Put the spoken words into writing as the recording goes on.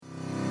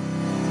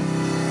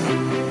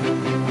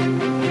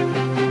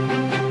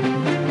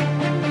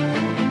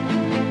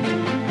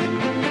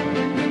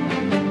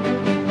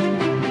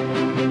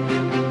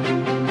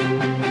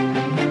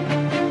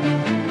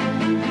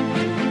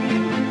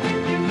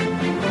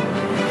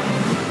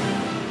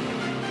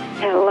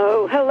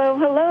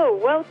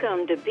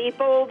welcome to Be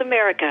Bold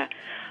America.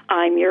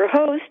 I'm your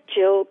host,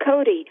 Jill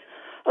Cody,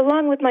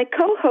 along with my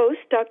co-host,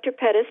 Dr.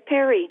 Pettis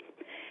Perry.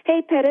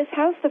 Hey, Pettis,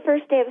 how's the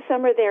first day of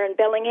summer there in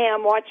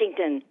Bellingham,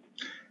 Washington?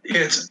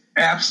 It's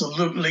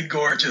absolutely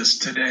gorgeous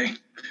today.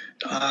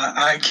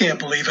 I can't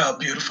believe how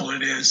beautiful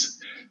it is.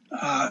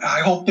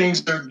 I hope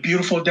things are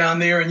beautiful down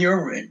there in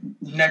your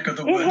neck of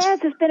the woods. It has.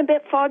 It's been a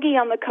bit foggy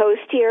on the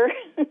coast here.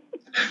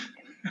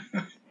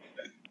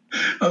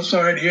 I'm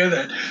sorry to hear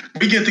that.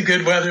 We get the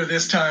good weather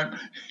this time.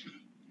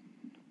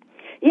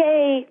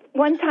 Yay.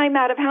 One time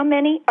out of how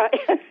many?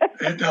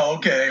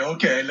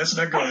 Okay. Let's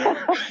not go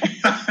there.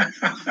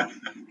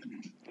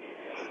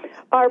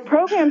 Our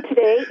program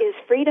today is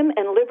Freedom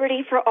and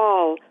Liberty for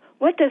All.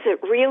 What does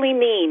it really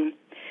mean?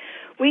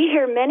 We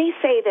hear many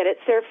say that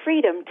it's their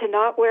freedom to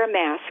not wear a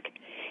mask.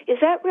 Is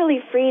that really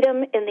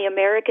freedom in the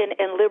American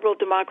and liberal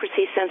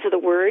democracy sense of the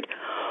word?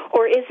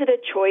 Or is it a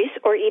choice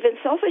or even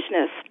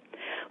selfishness?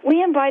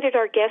 We invited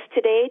our guest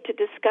today to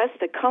discuss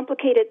the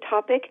complicated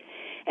topic,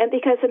 and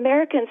because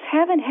Americans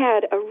haven't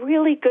had a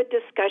really good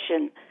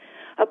discussion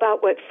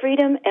about what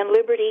freedom and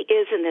liberty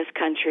is in this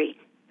country.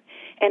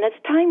 And it's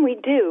time we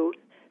do,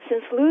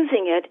 since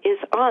losing it is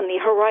on the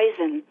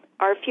horizon.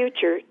 Our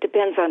future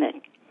depends on it.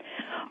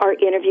 Our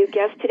interview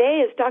guest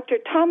today is Dr.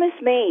 Thomas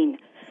Main.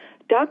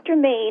 Dr.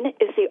 Main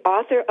is the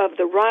author of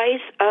The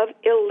Rise of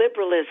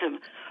Illiberalism,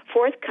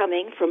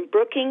 forthcoming from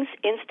Brookings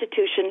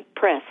Institution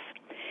Press.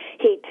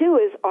 He, too,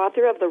 is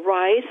author of The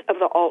Rise of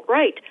the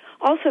Alt-Right,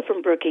 also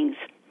from Brookings.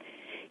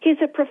 He's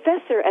a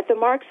professor at the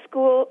Marx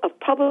School of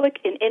Public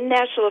and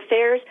International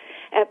Affairs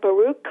at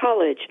Baruch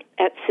College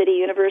at City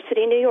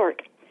University, New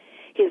York.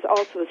 He is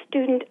also a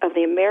student of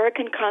the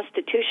American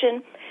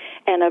Constitution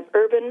and of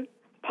urban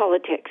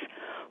politics.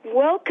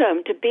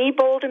 Welcome to Be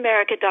Bold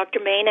America, Dr.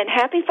 Main, and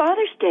happy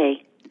Father's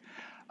Day.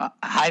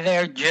 Hi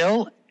there,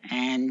 Jill,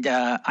 and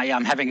I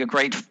am having a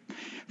great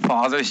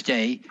Father's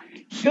Day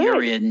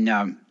here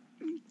in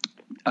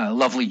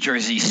lovely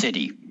Jersey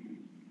City.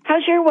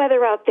 How's your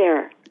weather out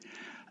there?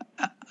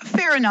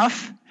 Fair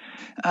enough.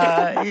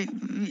 A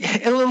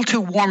little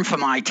too warm for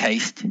my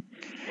taste.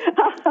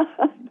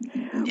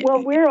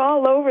 Well, we're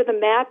all over the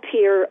map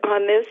here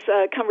on this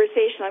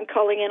conversation. I'm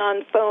calling in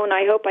on phone.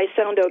 I hope I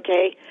sound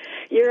okay.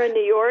 You're in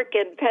New York,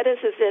 and Pettis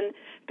is in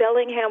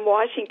Bellingham,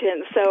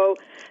 Washington, so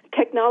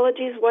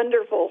technology is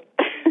wonderful.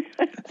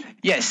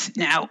 Yes.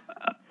 Now,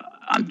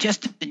 I'm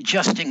just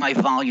adjusting my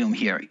volume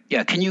here.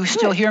 Yeah, can you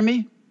still hear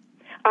me?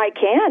 I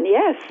can,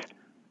 yes.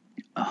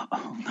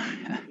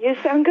 You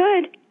sound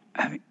good.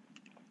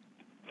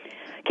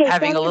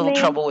 Having a little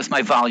trouble with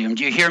my volume.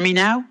 Do you hear me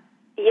now?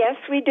 Yes,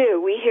 we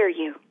do. We hear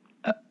you.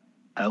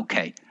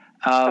 Okay.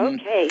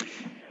 Okay.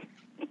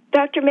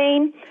 Dr.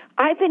 Main,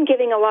 I've been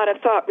giving a lot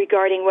of thought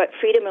regarding what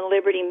freedom and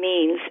liberty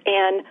means,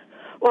 and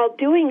while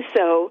doing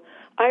so,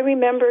 I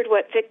remembered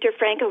what Viktor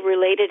Frankl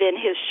related in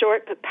his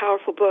short but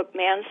powerful book,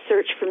 Man's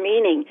Search for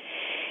Meaning.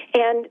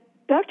 And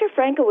Dr.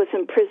 Frankl was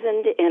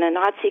imprisoned in a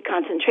Nazi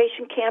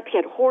concentration camp. He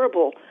had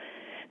horrible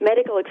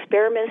medical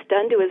experiments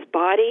done to his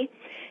body,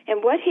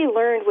 and what he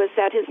learned was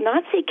that his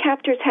Nazi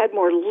captors had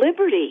more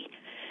liberty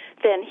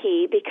than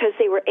he because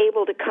they were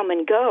able to come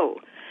and go,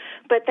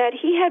 but that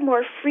he had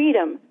more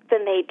freedom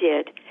than they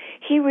did.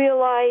 He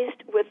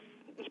realized with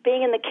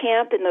being in the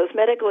camp and those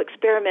medical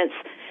experiments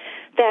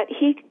that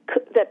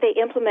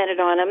they implemented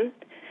on him,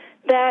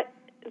 that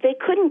they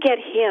couldn't get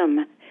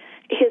him,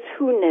 his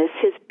who-ness,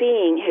 his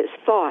being, his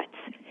thoughts.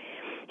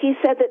 He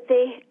said that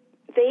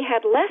they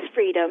had less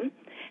freedom,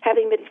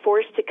 having been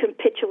forced to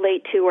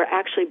capitulate to or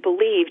actually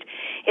believed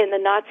in the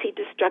Nazi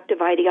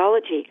destructive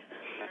ideology.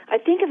 I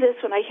think of this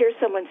when I hear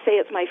someone say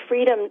it's my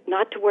freedom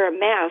not to wear a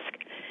mask,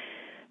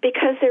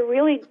 because they're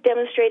really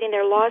demonstrating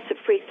their loss of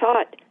free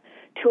thought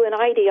to an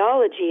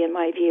ideology, in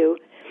my view,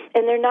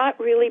 and they're not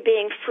really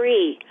being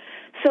free.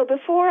 So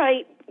before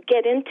I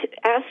get into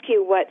ask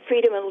you what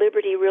freedom and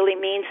liberty really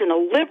means in a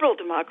liberal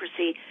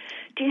democracy,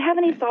 do you have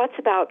any thoughts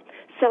about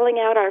selling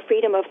out our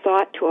freedom of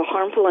thought to a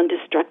harmful and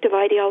destructive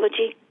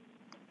ideology?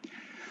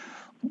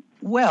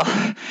 Well,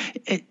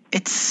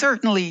 it's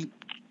certainly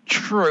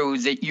true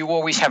that you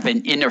always have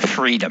an inner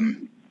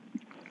freedom,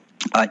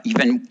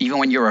 even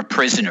when you're a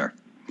prisoner.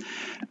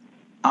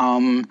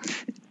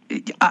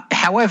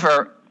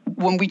 However,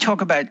 when we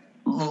talk about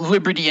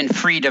liberty and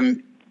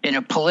freedom in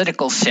a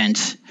political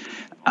sense,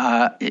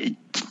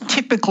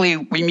 typically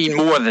we mean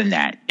more than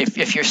that.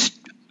 If you're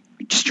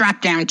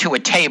strapped down to a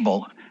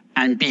table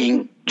and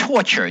being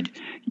tortured,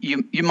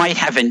 you might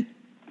have an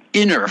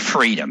inner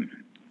freedom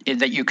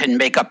that you can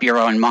make up your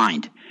own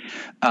mind.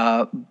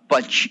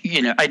 But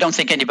I don't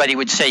think anybody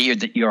would say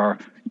that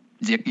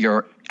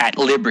you're at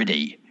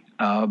liberty.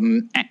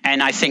 And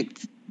I think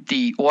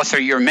the author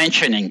you're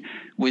mentioning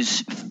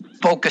was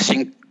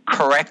focusing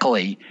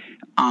correctly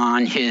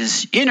on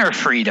his inner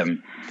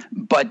freedom,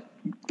 but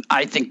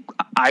I think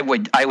I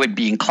would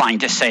be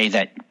inclined to say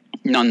that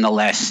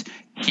nonetheless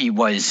he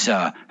was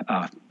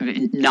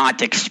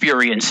not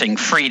experiencing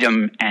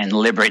freedom and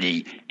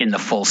liberty in the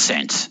full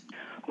sense.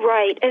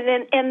 Right,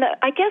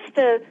 I guess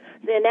the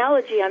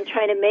analogy I'm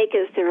trying to make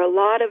is there are a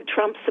lot of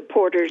Trump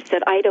supporters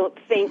that I don't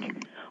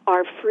think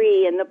are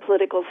free in the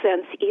political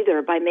sense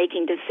either by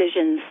making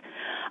decisions,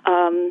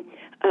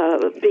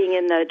 being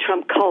in the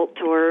Trump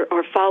cult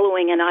or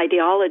following an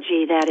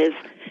ideology that is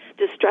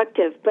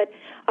destructive. But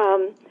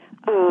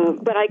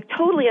I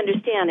totally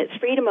understand it's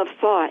freedom of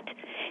thought.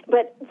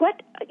 But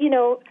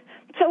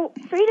so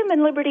freedom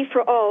and liberty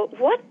for all,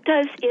 what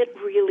does it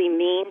really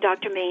mean,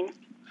 Dr. Main,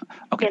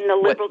 in the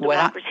liberal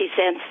democracy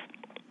sense?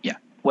 Yeah.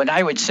 What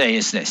I would say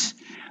is this.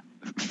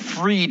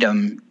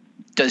 Freedom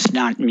does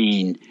not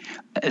mean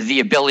the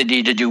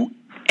ability to do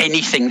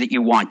anything that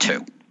you want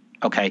to,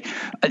 okay?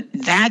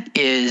 That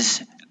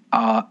is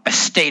a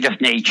state of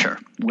nature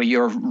where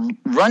you're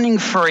running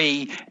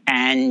free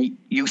and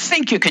you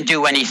think you can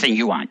do anything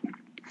you want.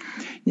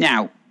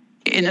 Now,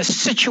 in a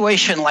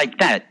situation like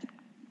that,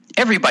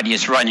 everybody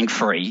is running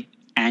free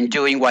and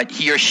doing what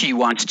he or she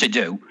wants to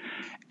do,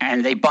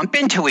 and they bump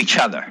into each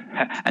other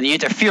and they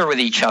interfere with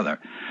each other.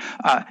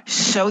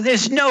 So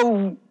there's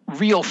no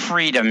real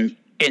freedom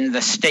in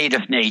the state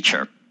of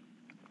nature.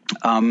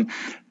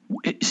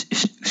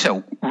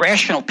 So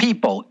rational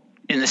people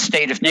in the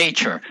state of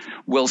nature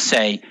will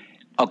say,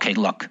 okay,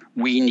 look,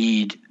 we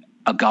need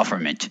a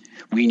government.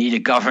 We need a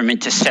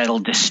government to settle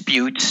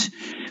disputes.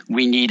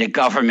 We need a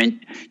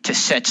government to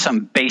set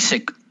some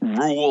basic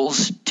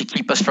rules to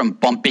keep us from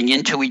bumping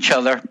into each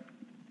other.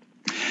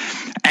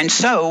 And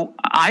so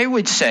I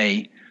would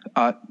say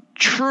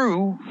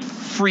true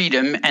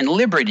freedom and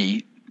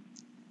liberty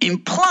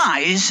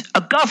implies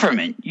a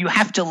government. You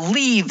have to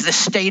leave the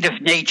state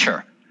of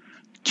nature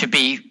to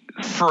be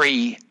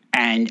free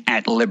and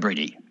at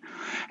liberty.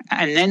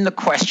 And then the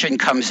question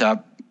comes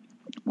up,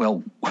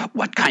 well,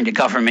 what kind of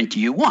government do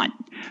you want?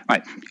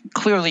 Right.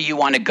 Clearly, you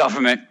want a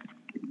government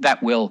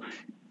that will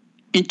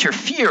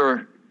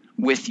interfere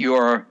with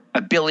your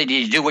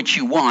ability to do what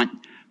you want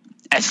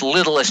as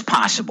little as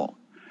possible.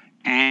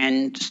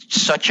 And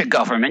such a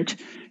government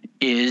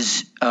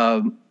is,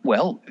 the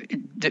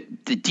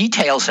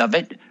details of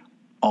it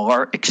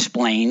are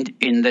explained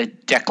in the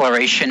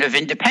Declaration of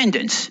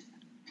Independence,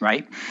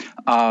 right?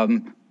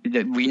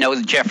 We know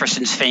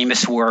Jefferson's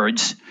famous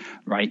words,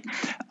 right?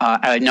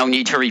 No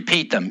need to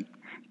repeat them.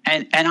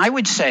 And I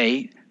would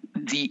say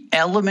the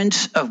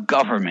elements of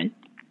government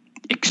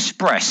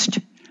expressed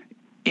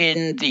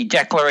in the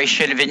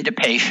Declaration of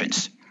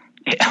Independence,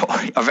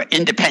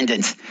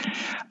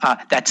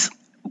 that's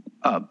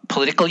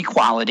political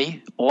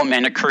equality, all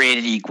men are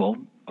created equal.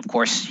 Of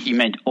course, he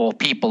meant all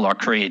people are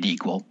created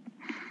equal.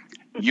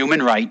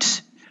 Human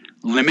rights,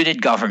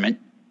 limited government,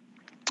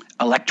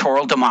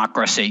 electoral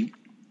democracy,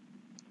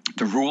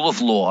 the rule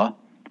of law,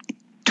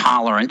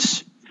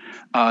 tolerance,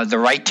 the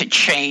right to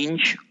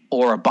change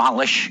or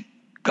abolish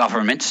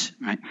governments.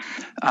 Right?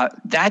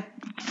 That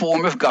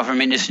form of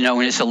government is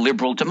known as a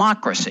liberal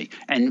democracy.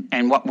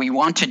 And what we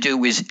want to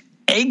do is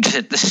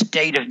exit the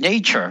state of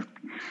nature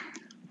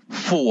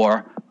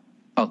for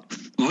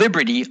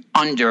liberty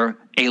under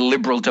a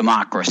liberal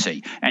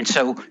democracy. And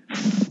so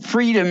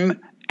freedom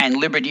and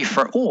liberty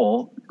for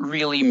all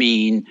really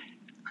mean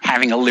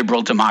having a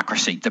liberal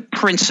democracy, the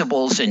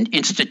principles and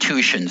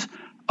institutions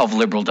of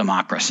liberal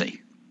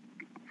democracy.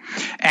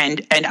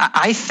 And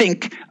I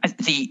think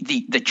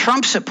the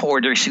Trump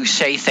supporters who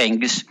say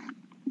things,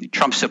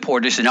 Trump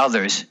supporters and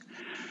others,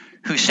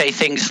 who say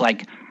things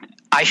like,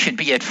 I should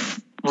be at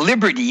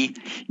liberty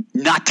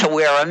not to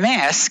wear a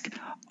mask,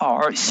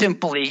 are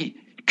simply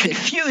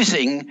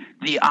confusing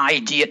the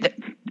idea that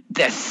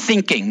they're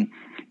thinking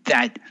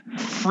that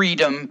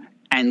freedom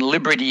and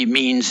liberty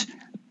means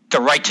the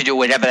right to do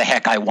whatever the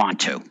heck I want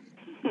to.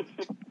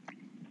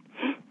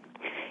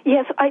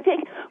 Yes, I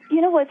think,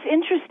 what's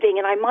interesting,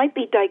 and I might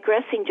be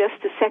digressing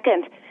just a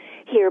second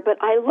here, but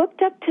I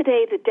looked up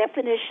today the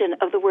definition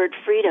of the word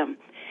freedom.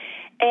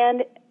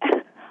 And,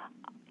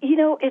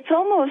 it's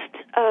almost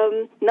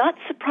not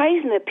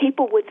surprising that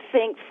people would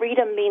think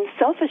freedom means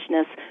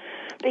selfishness,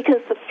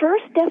 because the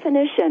first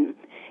definition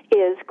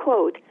is,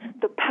 quote,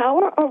 the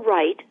power or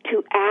right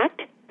to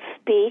act,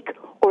 speak,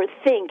 or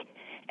think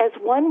as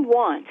one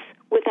wants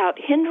without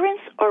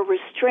hindrance or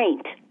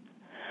restraint.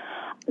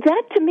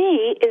 That, to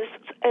me, is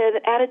an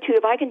attitude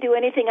of I can do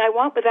anything I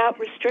want without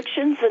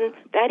restrictions, and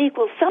that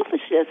equals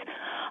selfishness.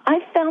 I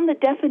found the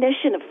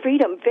definition of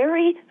freedom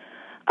very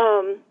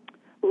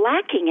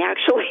lacking,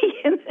 actually,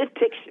 in the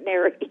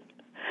dictionary.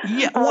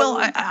 Yeah, well,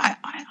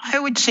 I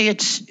would say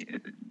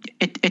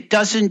it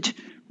doesn't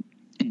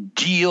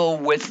deal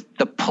with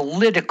the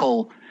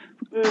political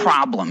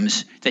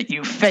problems that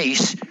you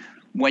face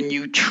when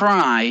you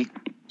try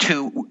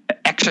to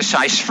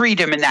exercise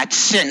freedom in that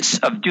sense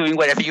of doing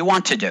whatever you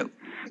want to do.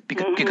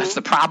 Because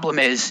the problem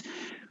is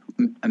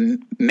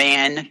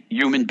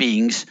human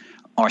beings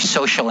are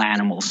social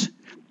animals.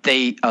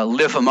 They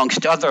live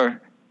amongst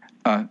other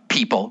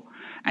people.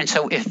 And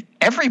so if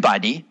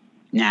everybody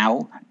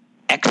now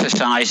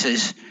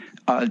exercises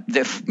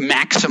the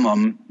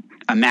maximum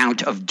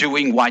amount of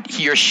doing what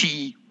he or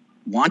she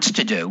wants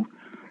to do,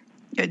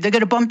 they're going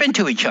to bump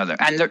into each other.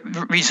 And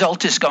the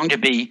result is going to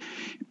be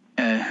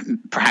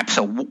perhaps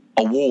a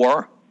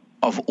war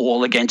of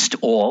all against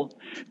all,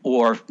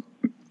 or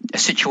a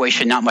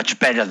situation not much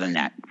better than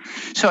that.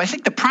 So I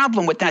think the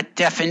problem with that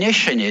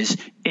definition is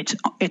it's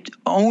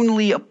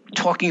only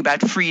talking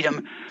about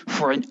freedom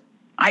for an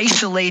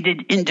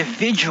isolated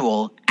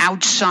individual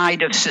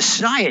outside of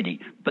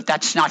society, but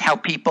that's not how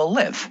people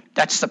live.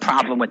 That's the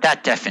problem with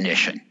that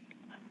definition.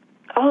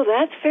 Oh,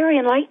 that's very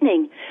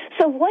enlightening.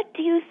 So what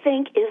do you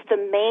think is the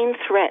main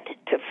threat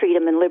to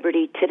freedom and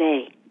liberty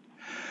today?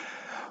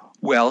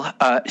 Well,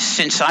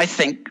 since I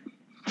think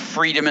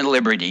freedom and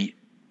liberty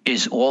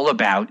is all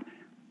about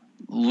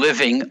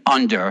living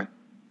under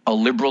a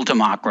liberal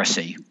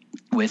democracy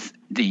with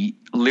the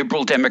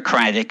liberal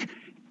democratic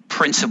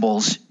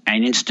principles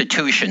and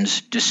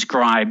institutions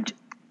described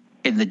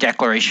in the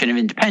Declaration of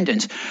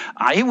Independence,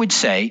 I would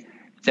say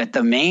that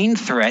the main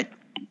threat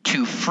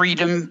to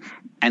freedom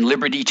and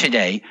liberty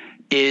today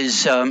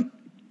is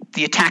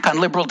the attack on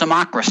liberal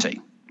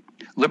democracy.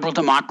 Liberal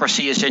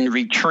democracy is in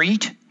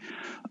retreat.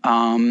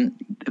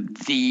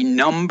 The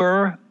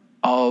number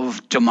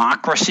of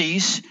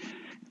democracies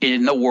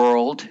in the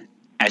world,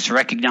 as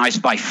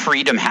recognized by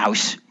Freedom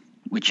House,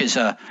 which is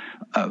a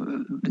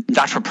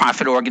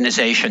not-for-profit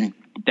organization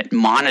that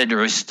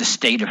monitors the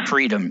state of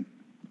freedom,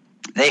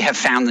 they have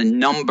found the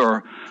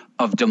number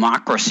of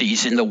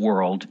democracies in the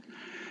world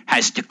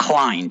has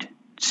declined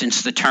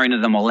since the turn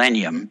of the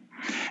millennium.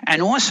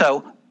 And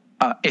also,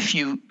 if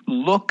you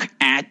look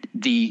at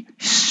the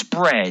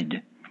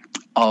spread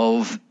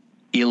of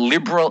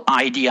illiberal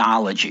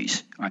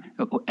ideologies,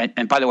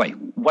 and by the way,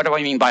 what do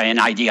I mean by an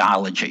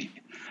ideology?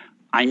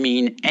 I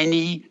mean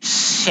any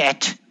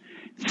set,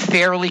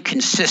 fairly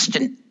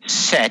consistent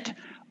set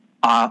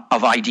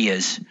of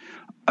ideas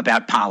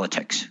about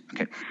politics.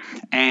 Okay,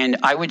 and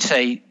I would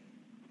say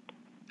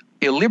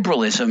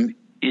illiberalism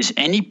is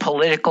any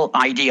political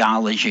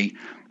ideology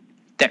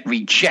that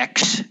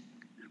rejects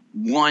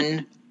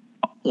one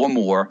or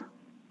more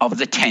of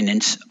the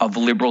tenets of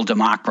liberal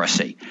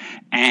democracy.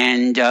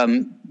 And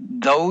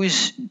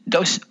those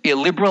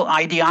illiberal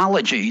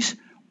ideologies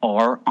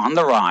are on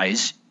the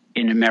rise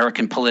in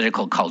American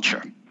political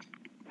culture.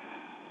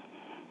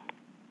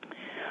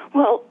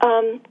 Well,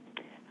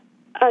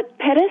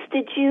 Pettis,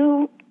 did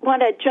you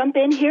want to jump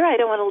in here? I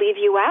don't want to leave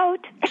you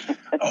out.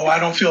 Oh, I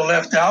don't feel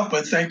left out,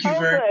 but thank you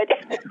very much.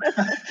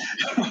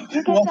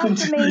 Welcome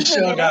to the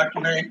show, Dr.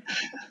 May.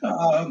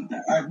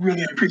 I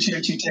really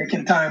appreciate you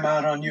taking time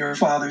out on your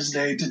Father's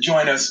Day to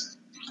join us.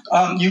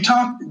 You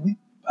talked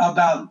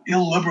about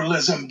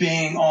illiberalism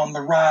being on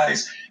the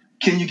rise.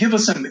 Can you give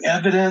us some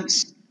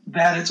evidence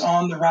that it's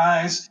on the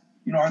rise?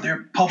 You know, are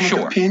there public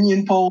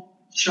opinion polls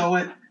that show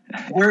it?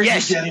 Where are you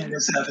getting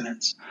this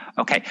evidence?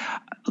 Okay,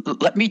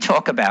 let me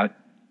talk about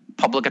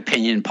public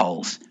opinion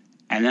polls,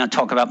 and then I'll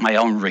talk about my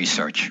own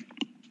research.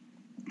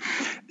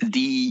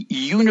 The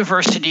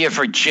University of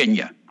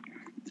Virginia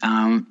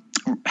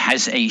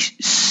has a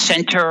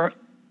center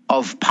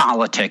of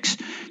politics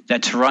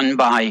that's run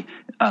by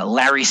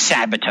Larry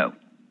Sabato,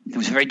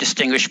 who's a very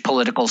distinguished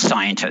political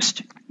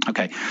scientist.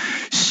 Okay,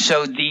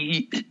 so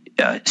the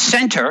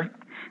center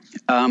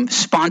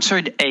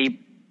sponsored a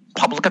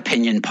public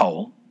opinion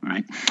poll,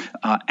 right?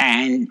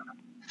 And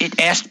it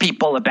asked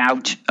people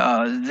about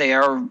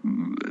their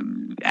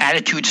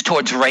attitudes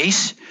towards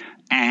race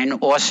and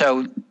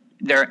also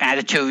their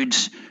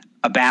attitudes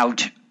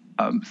about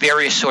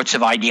various sorts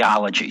of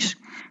ideologies.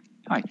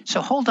 All right,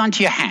 so hold on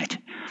to your hat.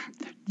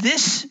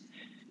 This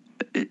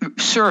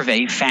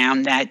survey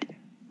found that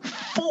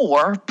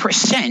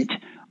 4%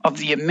 of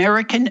the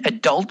American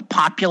adult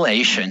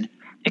population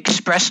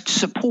expressed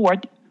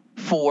support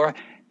for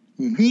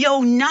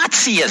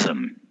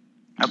neo-Nazism.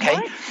 Okay,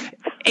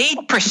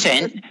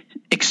 8%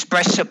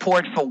 expressed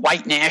support for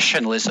white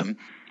nationalism.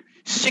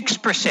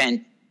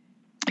 6%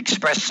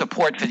 expressed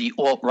support for the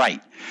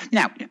alt-right.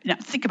 Now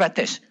think about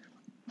this.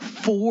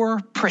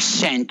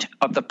 4%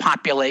 of the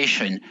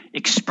population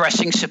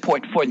expressing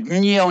support for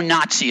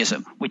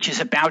neo-Nazism, which is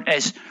about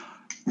as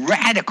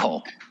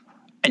radical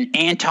an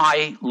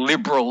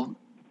anti-liberal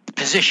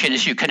position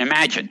as you can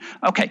imagine.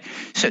 Okay,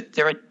 so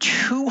there are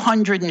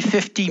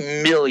 250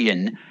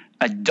 million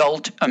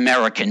adult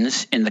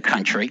Americans in the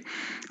country.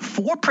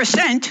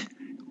 4%,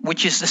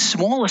 which is the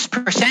smallest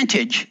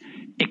percentage,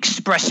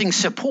 expressing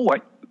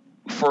support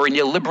for an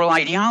illiberal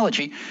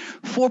ideology.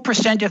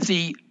 4% of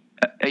the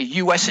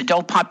U.S.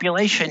 adult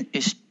population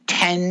is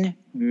 10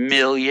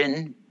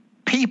 million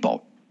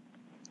people.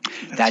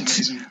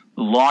 That's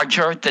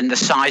larger than the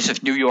size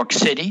of New York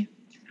City.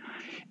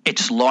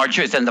 It's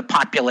larger than the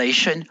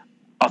population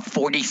of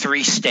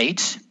 43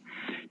 states.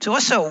 It's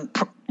also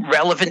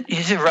relevant,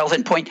 here's a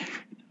relevant point,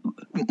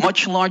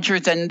 much larger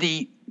than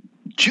the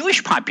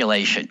Jewish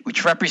population,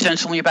 which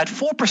represents only about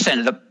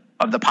 4%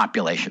 of the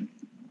population.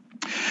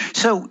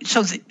 So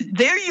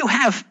there you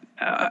have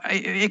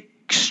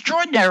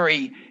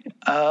extraordinary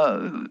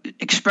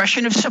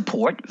expression of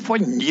support for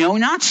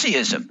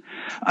neo-Nazism.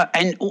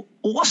 And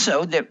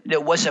also there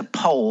was a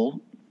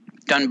poll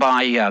done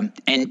by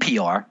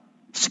NPR,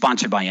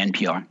 sponsored by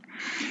NPR.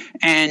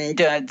 And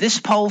this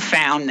poll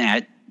found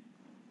that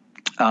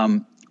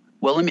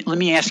Well, let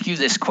me ask you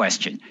this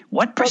question: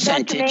 what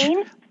percentage? Well, Dr.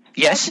 Main,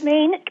 yes, Dr.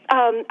 Main,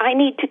 I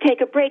need to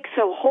take a break,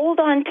 so hold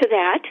on to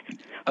that.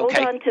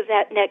 Okay. Hold on to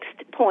that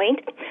next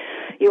point.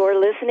 You're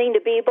listening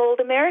to Be Bold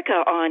America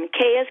on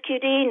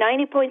KSQD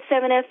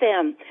 90.7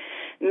 FM.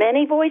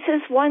 Many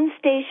voices, one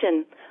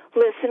station.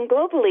 Listen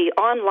globally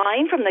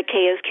online from the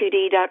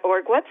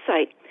KSQD.org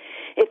website.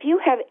 If you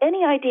have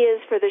any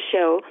ideas for the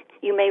show,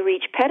 you may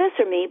reach Pettis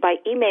or me by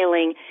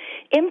emailing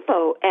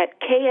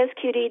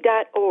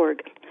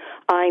info@ksqd.org.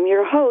 I'm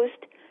your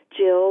host,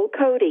 Jill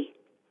Cody.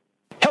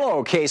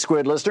 Hello,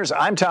 K-Squid listeners.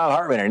 I'm Tom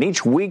Hartman, and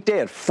each weekday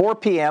at 4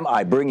 p.m.,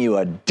 I bring you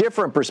a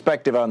different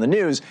perspective on the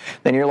news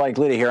than you're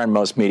likely to hear on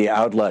most media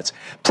outlets.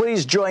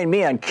 Please join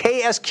me on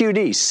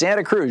KSQD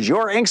Santa Cruz,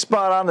 your ink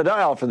spot on the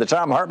dial for the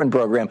Tom Hartman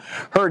program,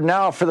 heard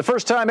now for the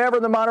first time ever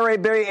in the Monterey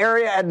Bay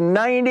area at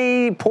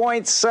 90.7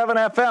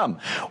 FM,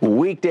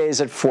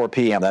 weekdays at 4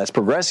 p.m. That's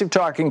Progressive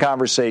Talking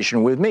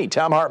Conversation with me,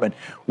 Tom Hartman,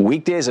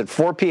 weekdays at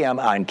 4 p.m.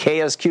 on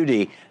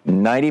KSQD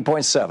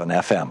 90.7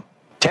 FM.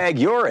 Tag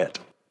you're it.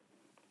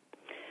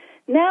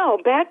 Now,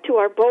 back to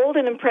our bold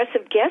and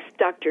impressive guest,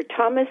 Dr.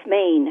 Thomas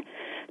Main.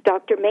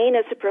 Dr. Main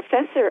is a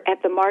professor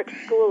at the Marx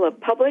School of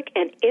Public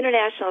and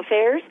International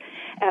Affairs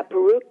at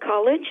Baruch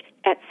College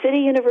at City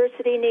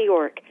University, New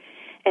York,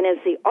 and is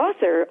the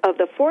author of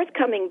the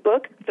forthcoming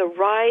book, The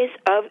Rise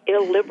of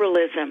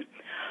Illiberalism.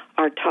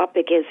 Our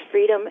topic is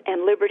freedom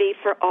and liberty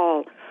for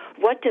all.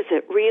 What does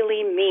it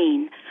really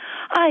mean?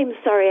 I'm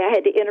sorry I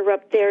had to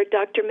interrupt there,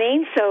 Dr.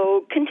 Main,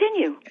 so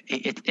continue.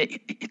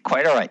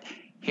 Quite all right.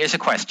 Here's a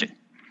question.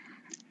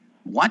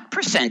 What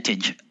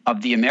percentage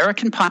of the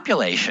American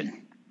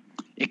population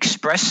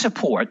expressed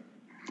support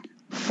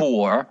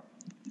for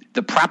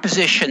the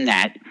proposition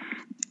that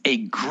a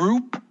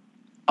group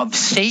of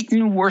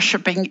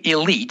Satan-worshiping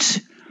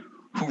elites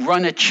who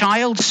run a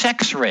child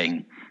sex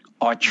ring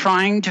are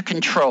trying to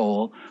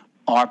control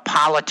our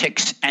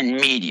politics and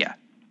media?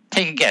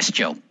 Take a guess,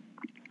 Jill.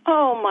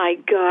 Oh, my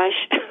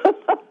gosh.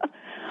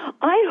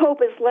 I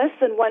hope it's less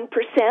than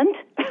 1%.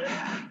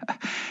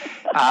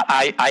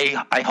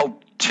 I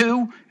hope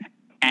 2%.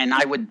 And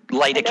I would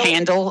light a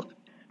candle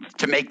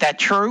to make that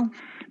true.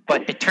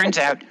 But it turns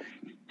out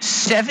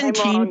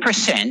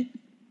 17%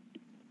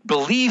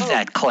 believe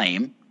that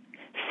claim.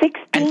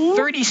 16? And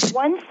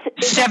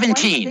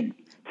 17.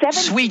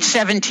 Sweet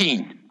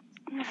 17.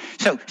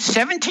 So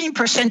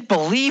 17%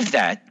 believe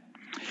that,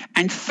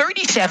 and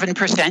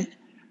 37%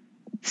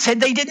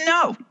 said they didn't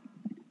know.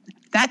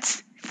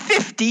 That's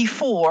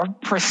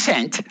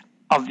 54%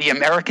 of the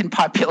American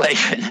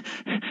population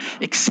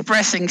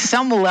expressing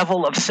some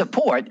level of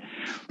support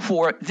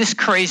for this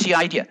crazy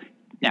idea.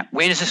 Now,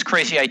 where does this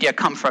crazy idea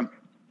come from?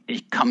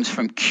 It comes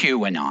from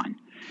QAnon,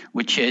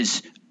 which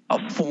is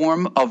a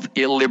form of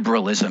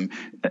illiberalism.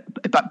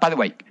 By the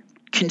way,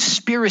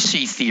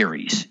 conspiracy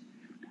theories,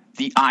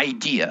 the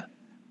idea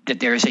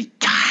that there is a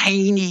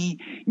tiny,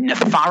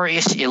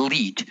 nefarious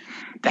elite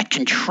that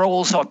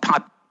controls our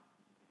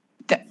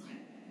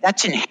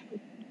that's an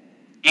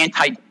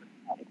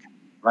anti-democratic,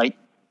 right?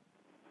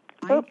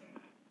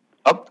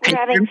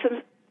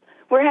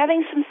 We're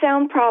having some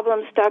sound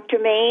problems, Dr.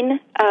 Main.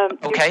 Okay.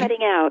 You're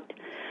cutting out.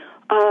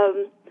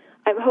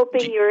 I'm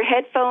hoping your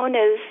headphone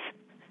is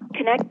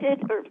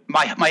connected. Or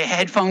my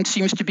headphone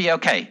seems to be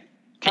okay.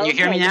 Can you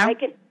hear me now?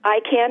 I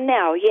can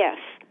now. Yes.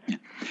 Yeah.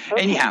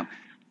 Okay. Anyhow,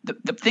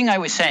 the thing I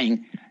was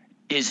saying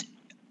is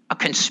a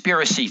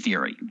conspiracy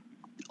theory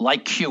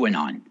like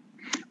QAnon,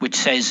 which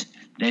says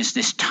there's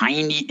this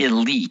tiny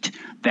elite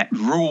that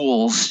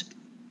rules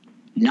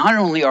not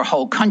only our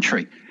whole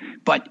country,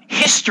 but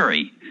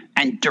history,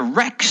 and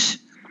directs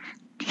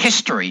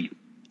history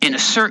in a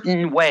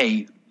certain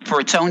way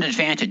for its own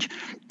advantage.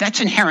 That's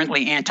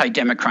inherently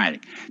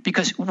anti-democratic.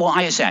 Because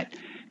why is that?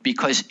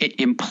 Because it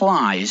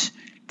implies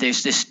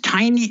there's this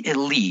tiny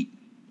elite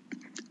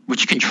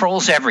which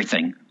controls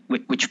everything,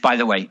 which, by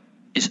the way,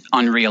 is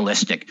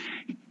unrealistic.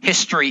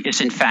 History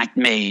is, in fact,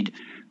 made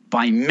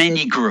by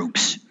many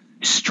groups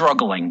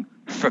struggling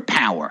for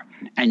power,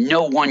 and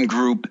no one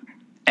group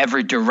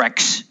ever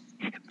directs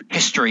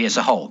history as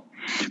a whole.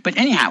 But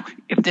anyhow,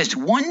 if there's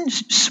one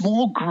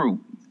small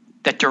group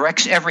that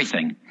directs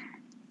everything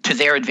to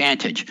their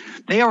advantage,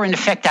 they are in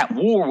effect at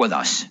war with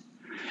us.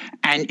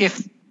 And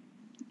if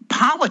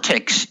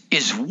politics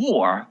is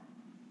war,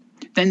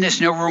 then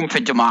there's no room for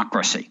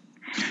democracy.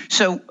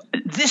 So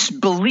this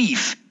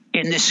belief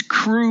in this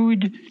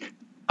crude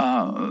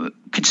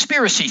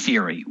conspiracy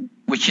theory,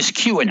 which is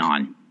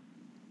QAnon,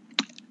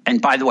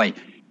 and by the way,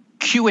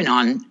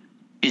 QAnon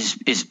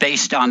is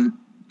based on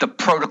the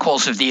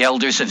Protocols of the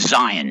Elders of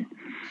Zion,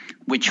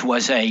 which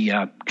was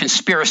a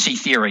conspiracy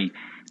theory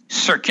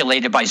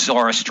circulated by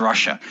Tsarist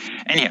Russia.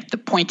 Anyhow, the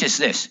point is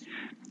this.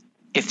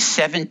 If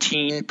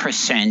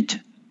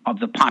 17% of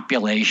the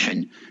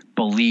population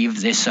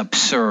believe this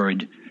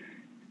absurd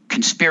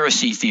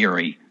conspiracy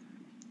theory,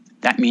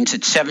 that means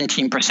that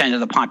 17% of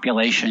the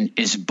population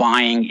is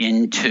buying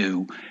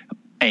into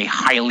a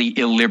highly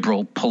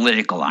illiberal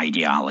political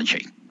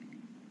ideology.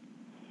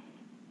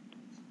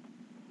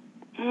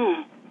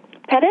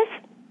 Pettis?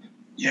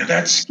 Yeah,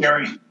 that's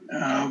scary.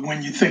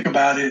 When you think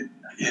about it,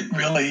 it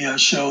really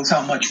shows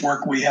how much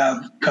work we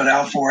have cut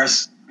out for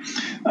us.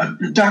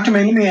 Dr.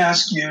 May, let me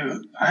ask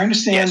you, I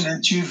understand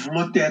that you've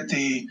looked at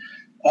the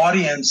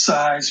audience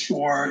size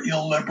for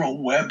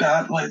illiberal web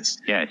outlets.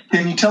 Yes.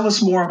 Can you tell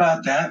us more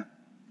about that?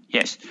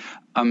 Yes.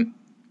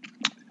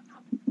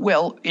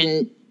 Well,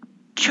 in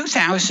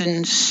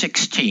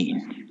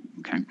 2016,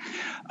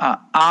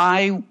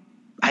 I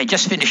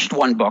just finished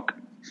one book.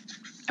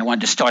 I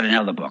wanted to start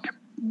another book.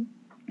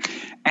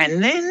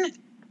 And then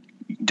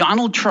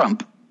Donald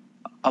Trump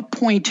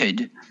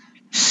appointed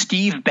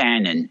Steve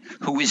Bannon,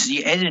 who is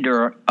the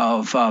editor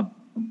of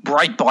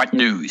Breitbart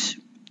News,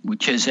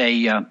 which is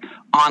a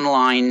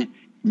online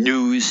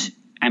news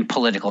and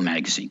political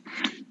magazine.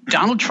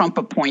 Donald Trump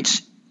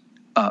appoints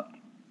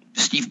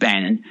Steve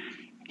Bannon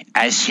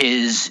as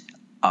his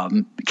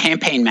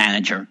campaign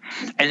manager.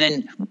 And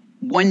then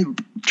when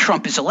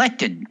Trump is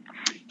elected,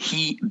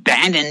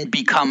 Bannon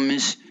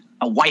becomes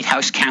a White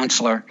House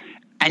counselor,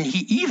 and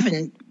he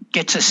even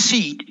gets a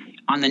seat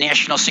on the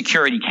National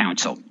Security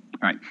Council.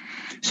 Right.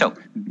 So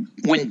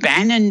when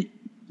Bannon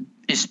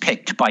is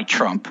picked by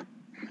Trump,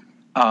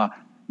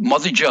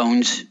 Mother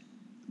Jones,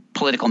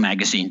 political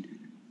magazine,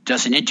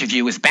 does an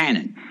interview with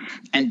Bannon.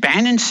 And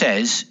Bannon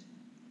says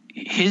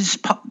his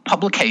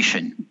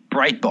publication,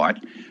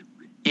 Breitbart,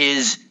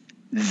 is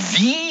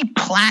the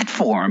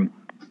platform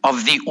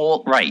of the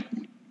alt-right.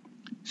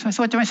 So I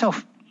thought to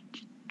myself,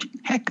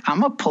 heck,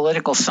 I'm a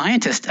political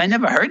scientist. I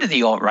never heard of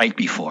the alt-right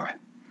before.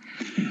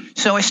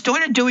 So I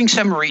started doing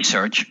some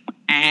research,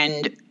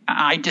 and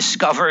I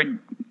discovered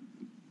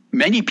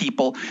many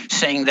people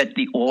saying that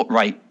the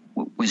alt-right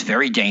was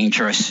very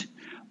dangerous,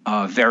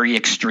 very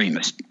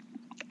extremist.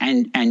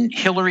 And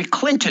Hillary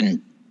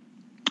Clinton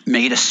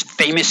made a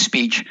famous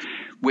speech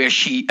where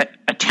she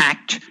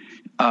attacked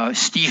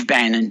Steve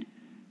Bannon,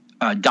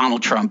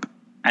 Donald Trump,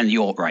 and the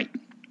alt-right.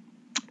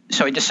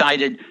 So I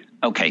decided,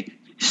 okay,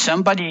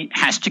 somebody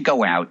has to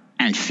go out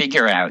and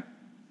figure out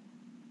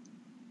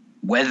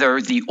whether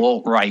the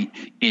alt-right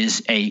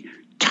is a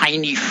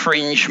tiny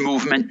fringe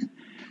movement,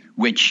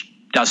 which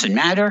doesn't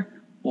matter,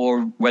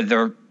 or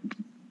whether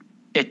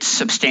it's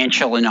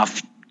substantial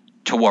enough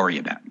to worry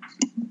about.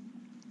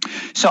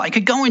 So I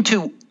could go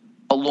into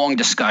a long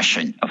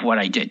discussion of what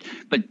I did,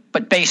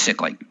 but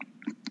basically,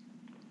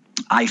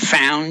 I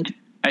found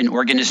an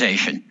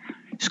organization.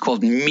 It's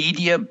called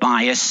Media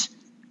Bias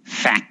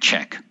Fact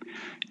Check.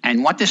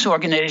 And what this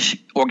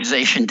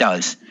organization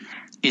does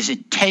is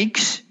it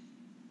takes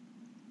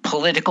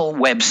political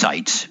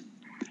websites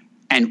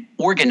and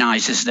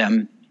organizes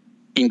them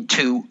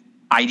into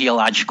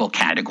ideological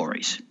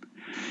categories.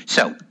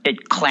 So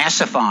it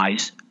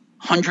classifies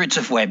hundreds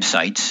of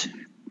websites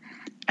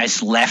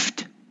as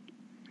left,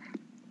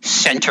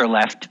 center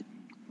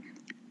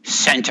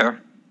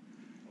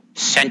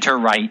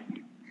right,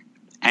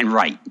 and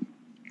right.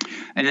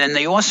 And then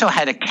they also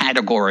had a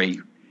category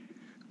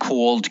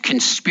called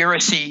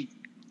conspiracy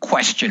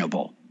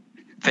questionable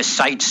for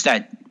sites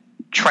that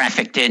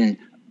trafficked in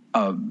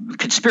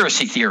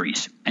conspiracy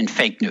theories and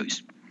fake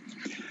news.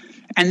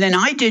 And then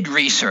I did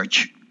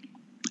research,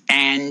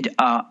 and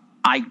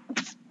I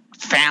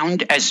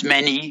found as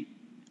many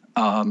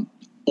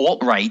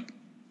alt-right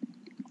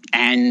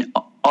and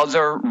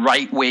other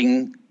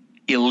right-wing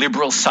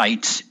illiberal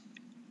sites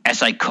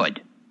as I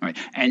could. Right?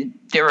 And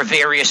there are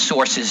various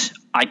sources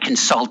I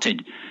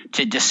consulted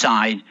to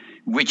decide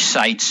which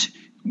sites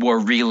were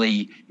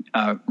really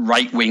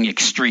right-wing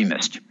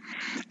extremist.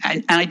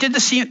 And I did the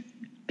same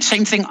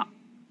thing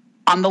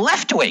on the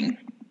left wing.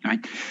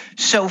 Right?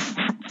 So,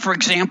 for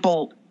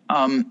example,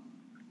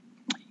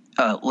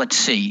 let's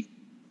see,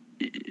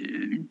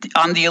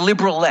 on the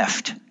illiberal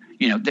left,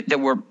 there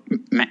were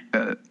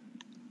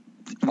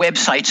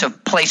websites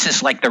of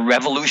places like the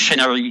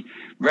Revolutionary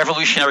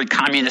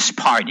Communist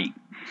Party.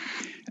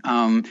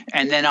 And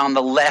then on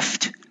the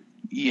left,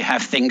 you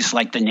have things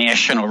like the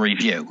National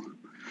Review.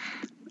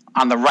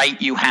 On the right,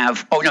 you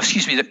have,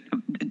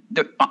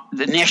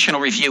 the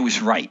National Review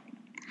is right.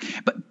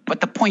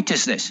 But the point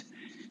is this.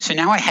 So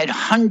now I had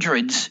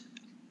hundreds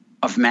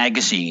of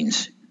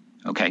magazines,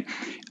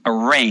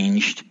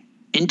 arranged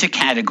into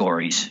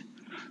categories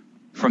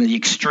from the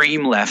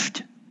extreme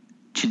left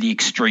to the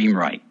extreme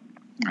right.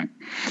 Right?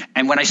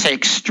 And when I say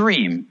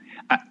extreme,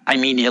 I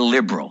mean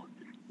illiberal.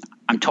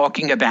 I'm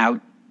talking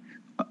about,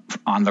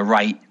 on the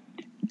right,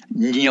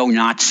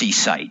 neo-Nazi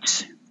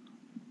sites,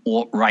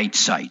 alt-right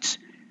sites,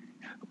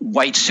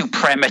 white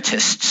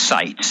supremacist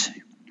sites,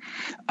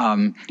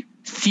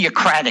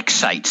 theocratic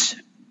sites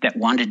that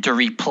wanted to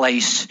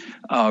replace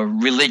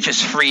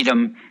religious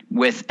freedom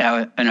with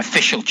an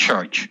official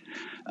church.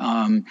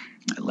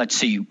 Let's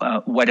see,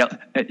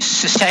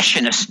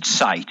 secessionist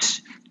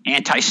sites,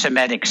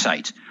 anti-Semitic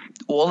sites.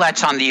 All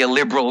that's on the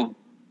illiberal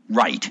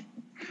right.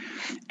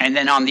 And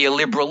then on the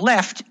illiberal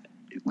left,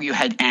 you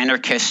had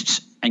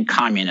anarchists and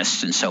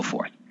communists and so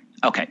forth.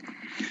 Okay.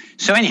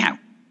 So anyhow,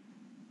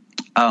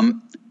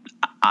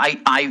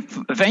 I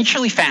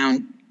eventually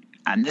found,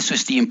 and this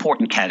was the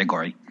important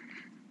category,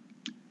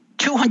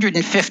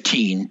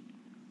 215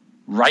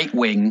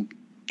 right-wing,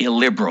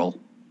 illiberal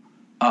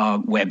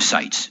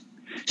websites.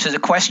 So the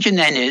question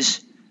then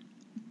is,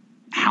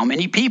 how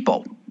many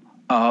people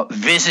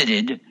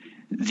visited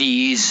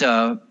these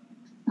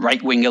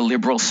right-wing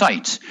illiberal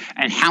sites?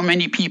 And how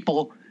many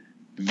people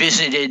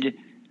visited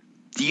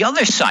the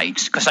other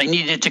sites? Because I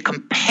needed to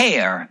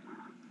compare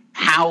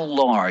how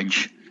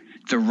large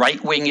the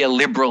right-wing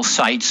illiberal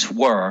sites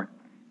were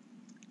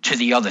to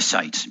the other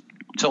sites.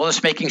 Is all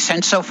this making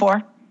sense so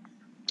far?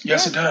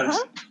 Yes, it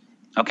does.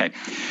 Okay.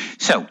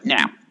 So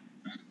now,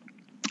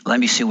 let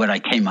me see what I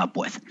came up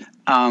with.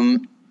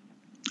 I'm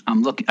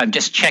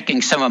just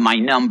checking some of my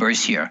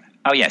numbers here.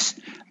 Oh, yes.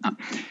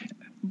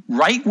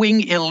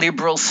 Right-wing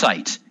illiberal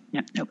sites.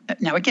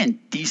 Now, again,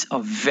 these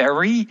are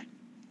very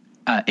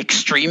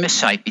extremist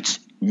sites,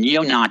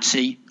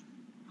 neo-Nazi,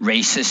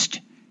 racist,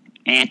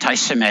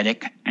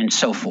 anti-Semitic, and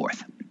so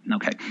forth.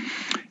 Okay.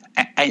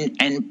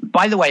 And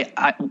by the way,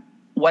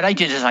 what I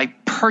did is I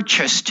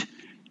purchased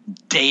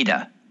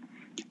data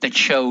that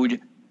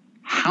showed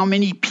how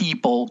many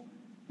people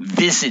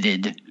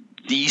visited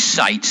these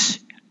sites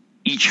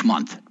each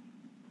month.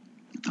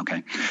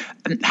 Okay,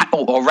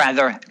 or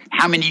rather,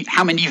 how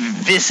many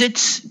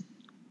visits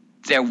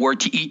there were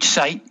to each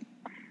site,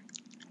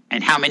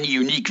 and how many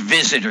unique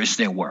visitors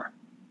there were.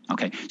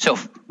 Okay, so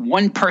if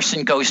one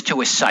person goes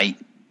to a site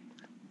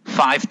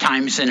 5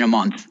 times in a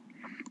month,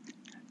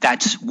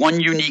 that's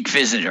one unique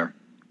visitor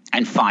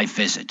and 5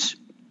 visits.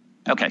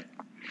 Okay,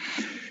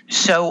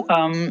 so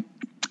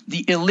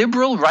the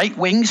illiberal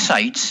right-wing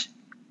sites,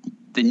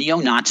 the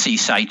neo-Nazi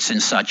sites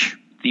and such,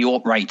 the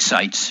alt-right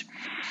sites,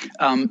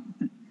 and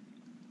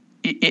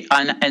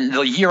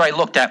the year I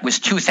looked at was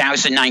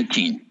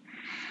 2019.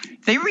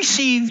 They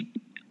received,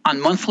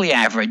 on monthly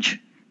average,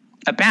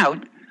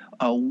 about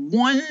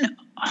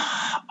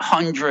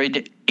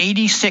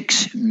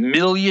 186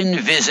 million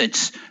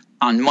visits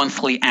on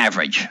monthly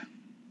average.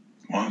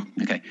 Wow.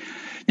 Okay.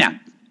 Now,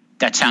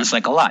 that sounds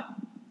like a lot,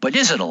 but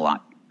is it a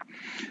lot?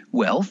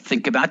 Well,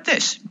 think about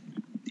this.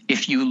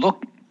 If you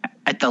look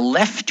at the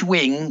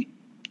left-wing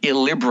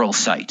illiberal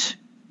sites,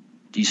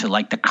 these are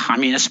like the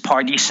Communist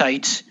Party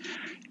sites,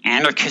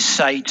 anarchist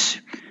sites,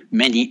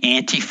 many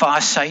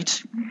Antifa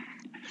sites,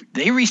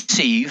 they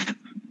receive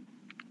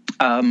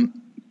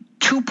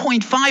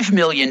 2.5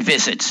 million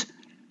visits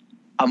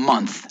a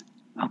month.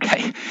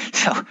 Okay,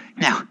 so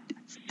now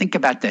think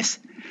about this.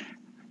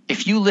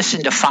 If you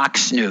listen to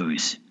Fox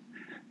News,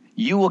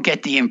 you will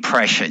get the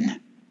impression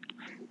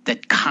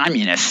that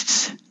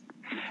communists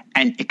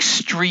and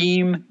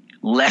extreme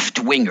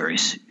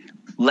left-wingers,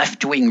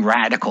 left-wing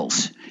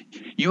radicals,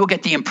 you will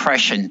get the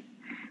impression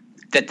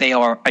that they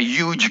are a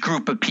huge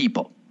group of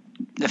people.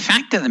 The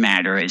fact of the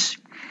matter is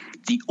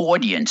the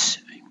audience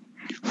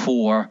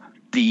for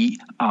the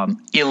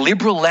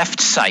illiberal left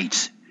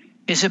sites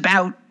is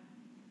about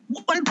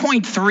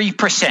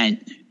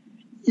 1.3%,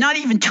 not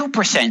even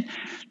 2%,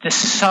 the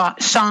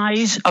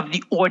size of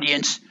the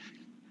audience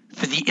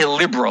for the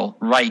illiberal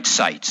right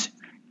sites.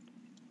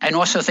 And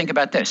also think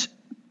about this.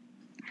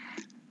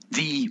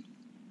 The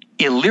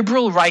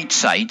illiberal right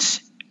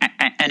sites,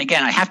 and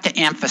again, I have to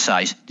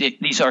emphasize,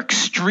 these are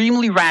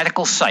extremely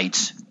radical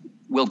sites.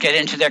 We'll get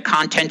into their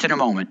content in a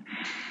moment.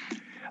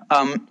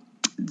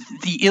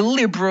 The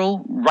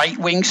illiberal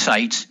right-wing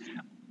sites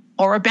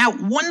are about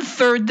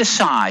 1/3 the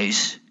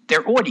size,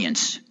 their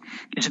audience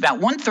is about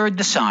 1/3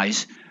 the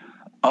size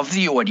of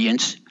the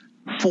audience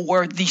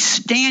for the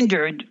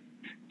standard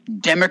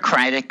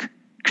Democratic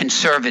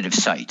conservative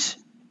sites.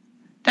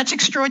 That's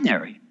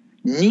extraordinary.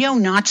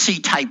 Neo-Nazi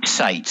type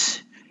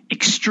sites,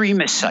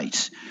 extremist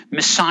sites,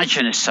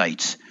 misogynist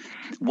sites,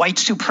 white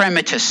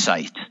supremacist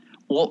sites,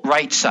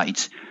 alt-right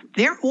sites,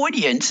 their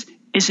audience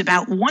is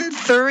about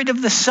 1/3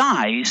 of the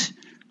size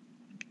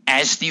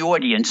as the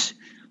audience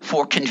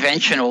for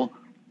conventional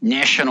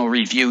National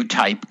Review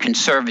type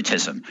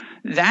conservatism.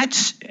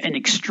 That's an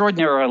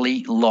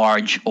extraordinarily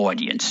large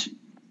audience.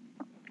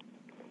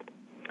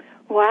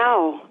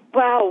 Wow.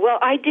 Well,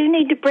 I do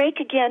need to break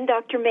again,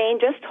 Dr. Main.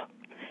 Just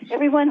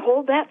everyone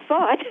hold that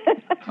thought.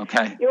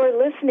 Okay. You're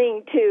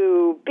listening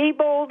to Be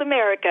Bold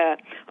America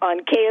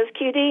on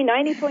KSQD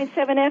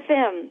 90.7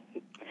 FM.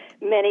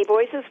 Many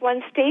voices,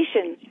 one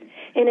station.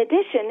 In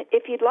addition,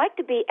 if you'd like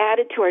to be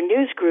added to our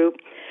news group,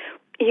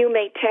 you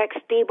may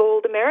text Be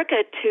Bold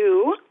America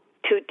to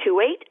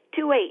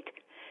 22828.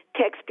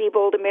 Text Be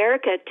Bold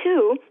America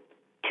to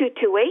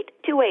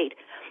 22828.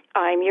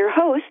 I'm your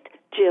host,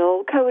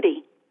 Jill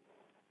Cody.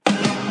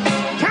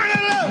 Turn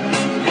it up,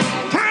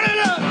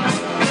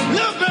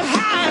 look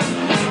behind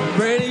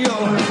radio.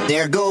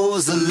 There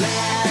goes the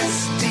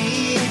last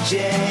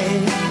DJ.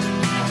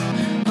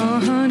 Oh,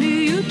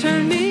 honey, you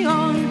turn me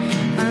on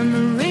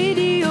the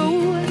radio.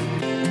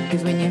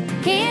 'Cause when you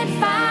can't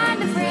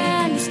find a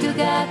friend, you still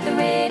got the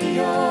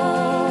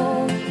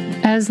radio.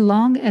 As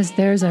long as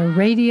there's a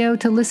radio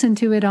to listen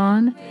to it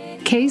on,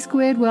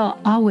 K-Squid will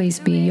always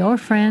be your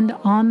friend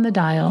on the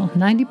dial.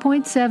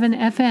 90.7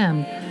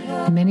 FM.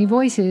 Many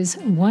voices,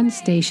 one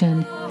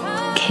station.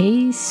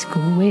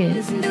 K-Squid.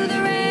 Listen to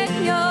the radio.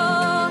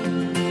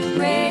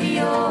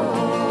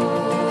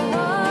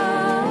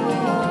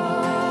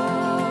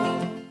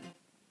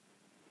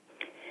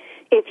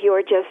 If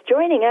you're just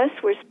joining us,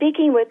 we're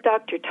speaking with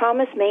Dr.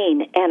 Thomas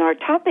Main, and our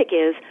topic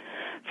is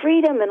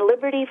freedom and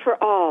liberty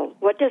for all.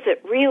 What does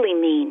it really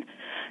mean?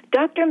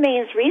 Dr.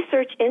 Main's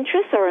research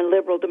interests are in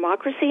liberal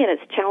democracy and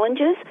its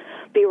challenges,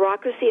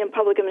 bureaucracy and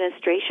public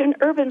administration,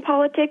 urban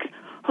politics,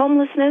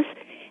 homelessness,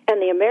 and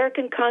the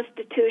American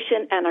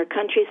Constitution and our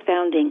country's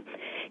founding.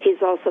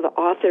 He's also the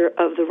author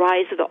of The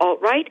Rise of the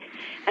Alt-Right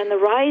and The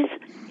Rise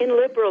in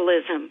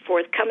Liberalism,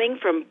 forthcoming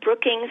from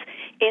Brookings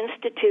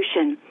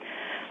Institution.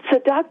 So,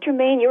 Dr.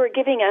 Main, you were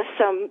giving us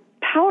some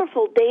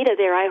powerful data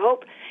there. I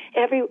hope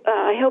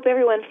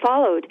everyone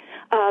followed.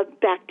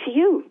 Back to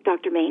you,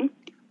 Dr. Main.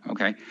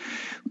 Okay.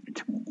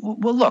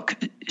 Well, look,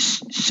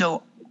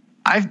 so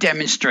I've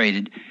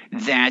demonstrated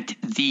that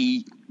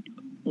the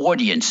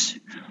audience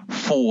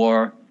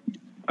for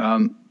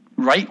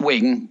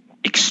right-wing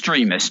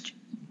extremist,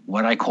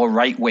 what I call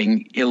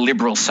right-wing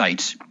illiberal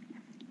sites,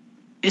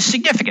 is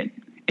significant.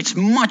 It's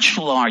much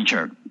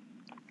larger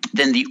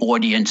than the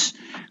audience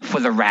for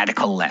the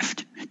radical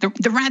left.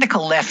 The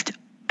radical left,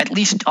 at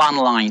least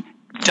online,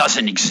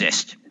 doesn't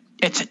exist.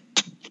 It's a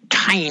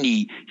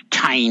tiny,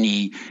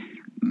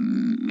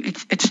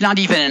 it's not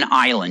even an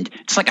island.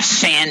 It's like a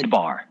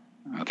sandbar,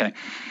 okay?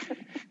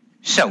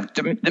 So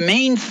the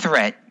main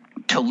threat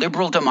to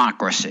liberal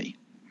democracy,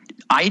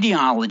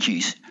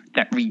 ideologies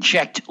that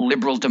reject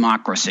liberal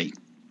democracy,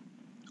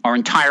 are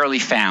entirely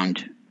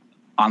found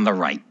on the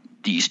right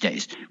these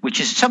days, which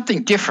is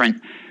something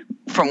different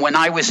from when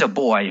I was a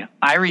boy.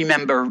 I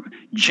remember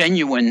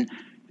genuine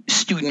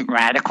student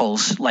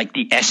radicals like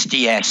the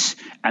SDS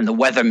and the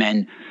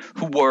Weathermen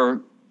who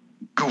were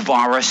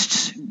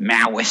Guevarists,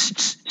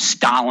 Maoists,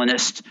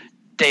 Stalinists.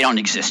 They don't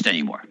exist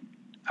anymore.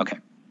 Okay.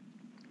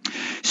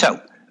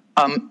 So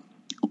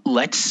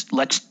let's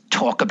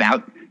talk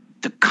about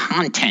the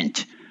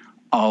content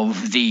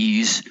of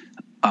these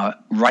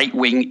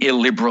right-wing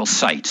illiberal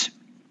sites.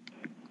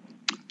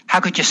 How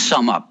could you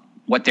sum up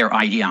what their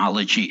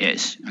ideology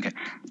is? Okay.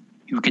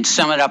 You can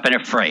sum it up in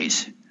a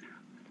phrase.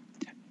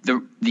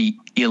 The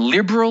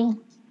illiberal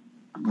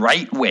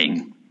right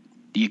wing,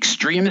 the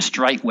extremist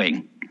right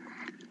wing,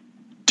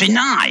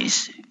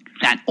 denies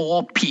that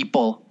all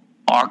people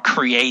are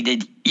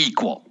created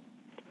equal.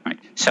 Right?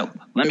 So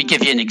let me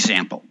give you an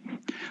example.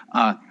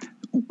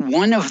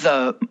 One of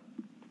the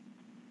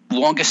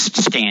longest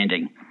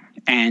standing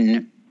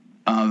and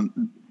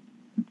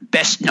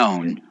best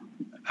known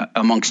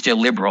amongst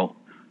illiberal,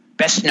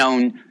 best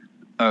known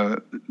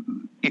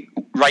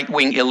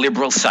right-wing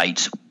illiberal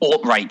sites,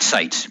 alt-right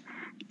sites,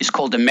 is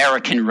called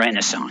American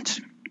Renaissance.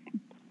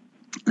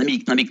 Let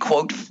me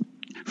quote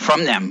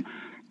from them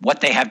what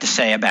they have to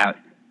say about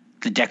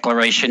the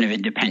Declaration of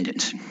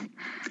Independence.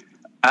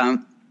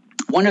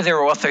 One of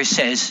their authors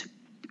says,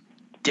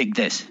 dig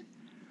this,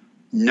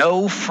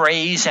 no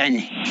phrase in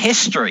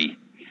history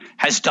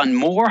has done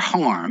more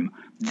harm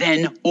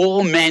than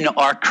all men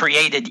are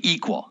created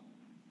equal.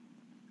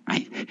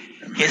 Right?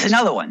 Here's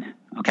another one.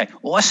 Okay,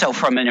 also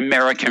from an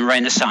American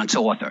Renaissance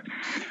author.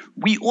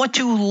 We ought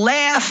to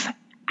laugh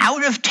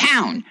out of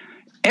town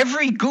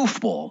every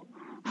goofball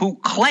who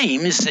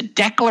claims the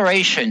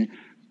Declaration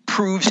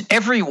proves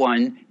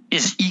everyone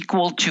is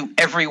equal to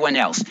everyone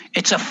else.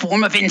 It's a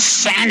form of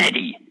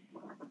insanity.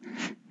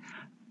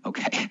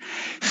 Okay,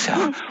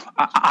 so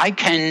I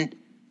can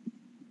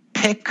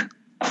pick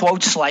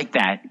quotes like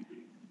that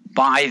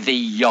by the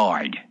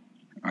yard.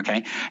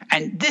 Okay,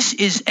 and this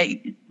is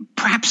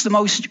perhaps the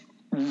most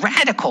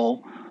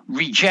radical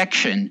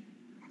rejection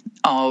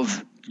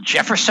of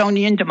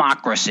Jeffersonian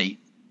democracy,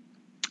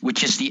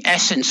 which is the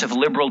essence of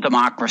liberal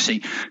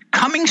democracy,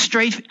 coming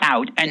straight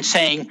out and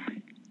saying,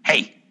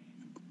 hey,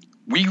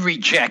 we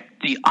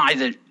reject the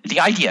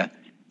idea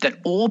that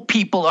all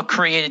people are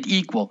created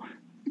equal.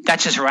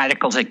 That's as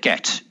radical as it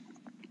gets.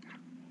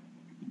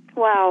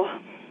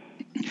 Wow.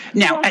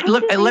 Now,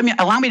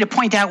 allow me to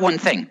point out one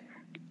thing.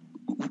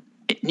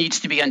 It needs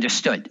to be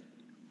understood.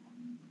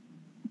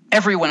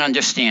 Everyone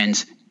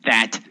understands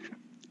that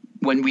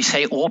when we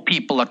say all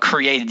people are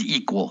created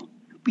equal,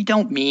 we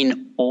don't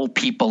mean all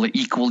people are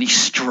equally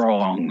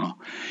strong,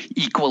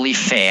 equally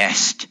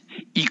fast,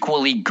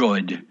 equally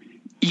good,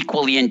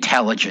 equally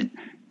intelligent.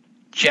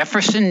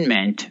 Jefferson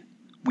meant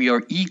we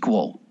are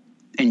equal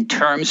in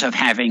terms of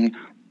having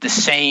the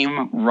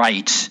same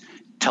rights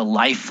to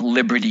life,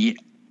 liberty,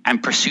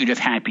 and pursuit of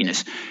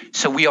happiness.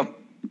 So we are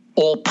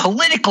all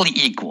politically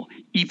equal,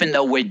 even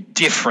though we're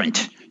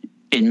different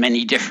in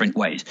many different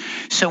ways.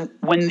 So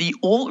when the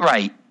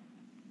alt-right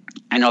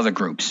and other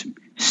groups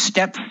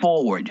step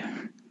forward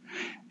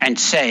and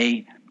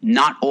say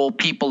not all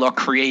people are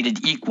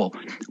created equal,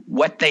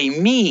 what they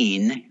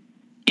mean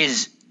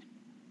is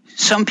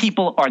some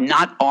people are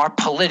not our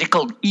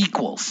political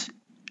equals.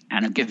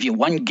 And I'll give you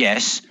one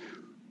guess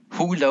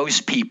who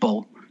those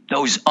people,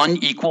 those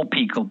unequal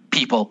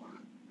people,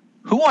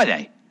 who are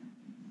they?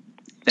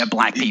 They're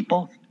black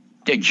people,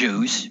 they're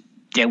Jews,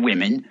 they're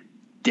women,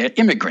 they're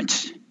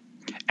immigrants.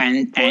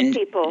 And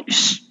people.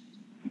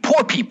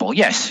 Poor people,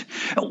 yes.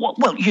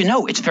 Well, you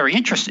know, it's very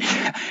interesting.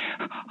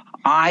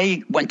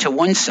 I went to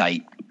one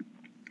site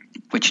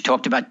which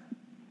talked about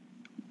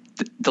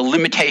the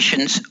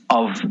limitations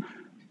of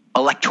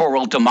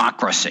electoral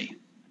democracy.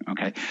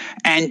 Okay,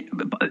 and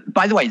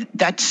by the way,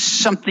 that's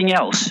something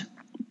else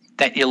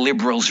that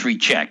illiberals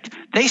reject.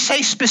 They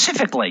say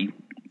specifically.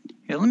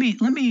 Here, let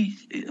me.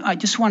 I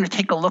just want to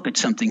take a look at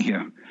something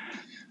here.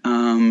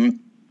 I'm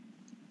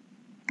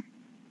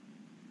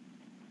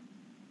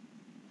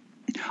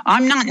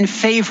not in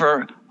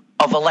favor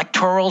of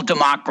electoral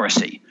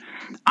democracy.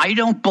 I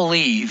don't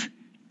believe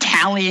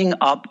tallying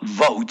up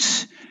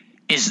votes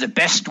is the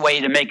best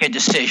way to make a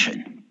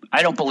decision.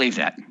 I don't believe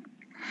that.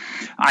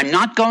 I'm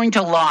not going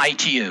to lie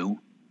to you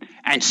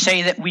and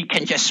say that we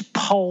can just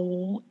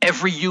poll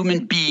every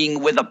human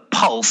being with a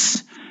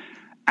pulse,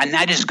 and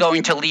that is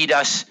going to lead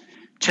us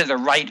to the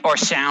right or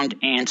sound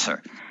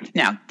answer.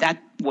 Now,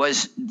 that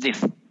was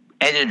the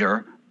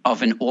editor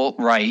of an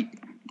alt-right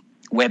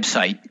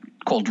website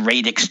called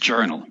Radix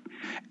Journal.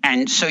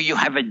 And so you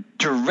have a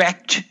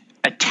direct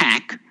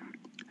attack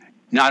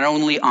not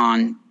only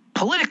on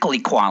political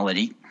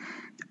equality,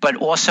 but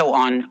also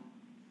on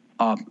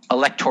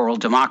electoral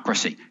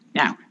democracy.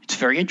 Now, it's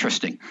very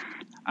interesting.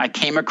 I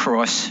came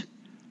across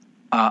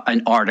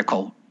an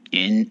article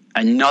in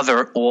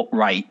another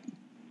alt-right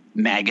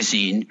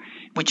magazine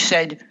which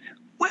said,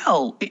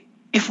 well,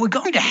 if we're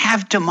going to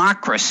have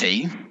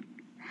democracy,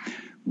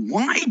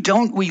 why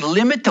don't we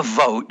limit the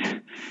vote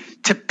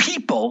to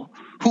people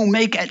who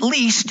make at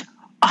least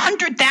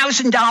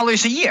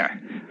 $100,000 a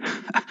year?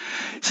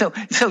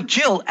 So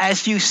Jill,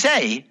 as you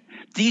say,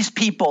 these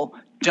people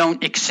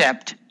don't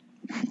accept,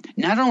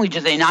 not only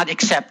do they not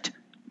accept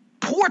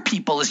poor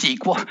people as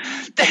equal,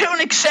 they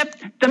don't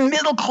accept the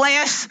middle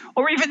class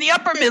or even the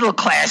upper middle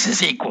class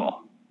as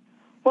equal.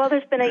 Well,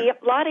 there's been a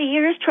lot of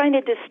years trying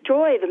to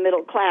destroy the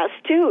middle class,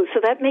 too,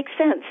 so that makes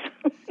sense.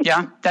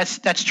 Yeah,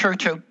 that's true,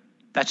 too.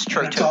 That's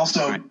true, and too. It's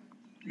also right.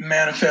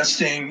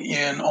 manifesting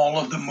in all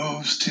of the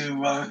moves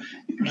to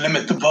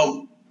limit the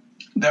vote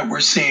that we're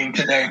seeing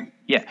today.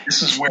 Yeah.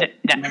 This is where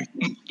now,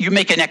 you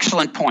make an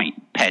excellent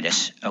point,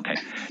 Pettis. Okay.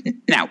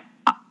 Now,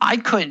 I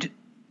could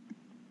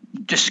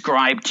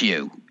describe to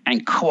you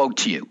and quote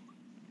to you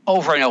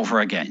over and over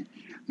again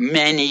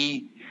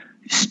many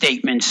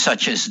statements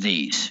such as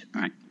these,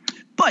 right?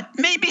 But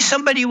maybe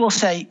somebody will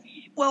say,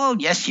 well,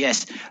 yes,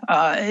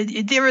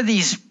 there are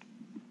these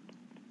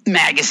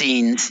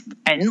magazines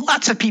and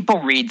lots of people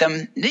read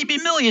them, maybe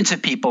millions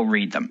of people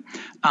read them.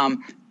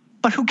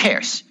 But who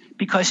cares?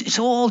 Because it's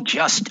all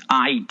just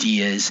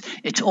ideas.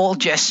 It's all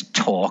just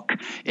talk.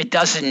 It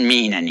doesn't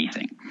mean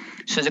anything.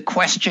 So the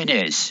question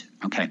is,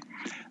 okay,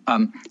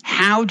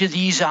 how do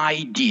these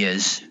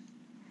ideas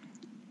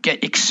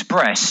get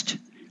expressed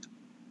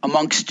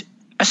amongst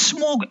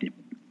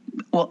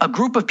a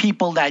group of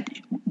people that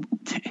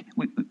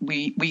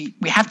we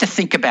have to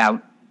think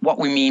about what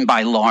we mean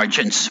by large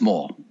and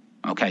small,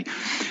 okay?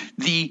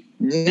 The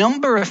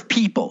number of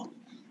people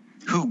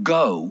who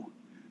go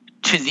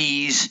to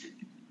these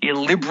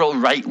illiberal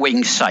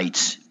right-wing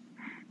sites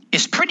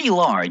is pretty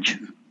large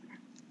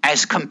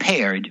as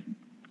compared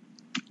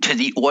to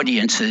the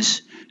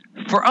audiences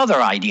for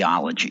other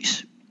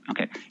ideologies,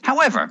 okay?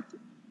 However,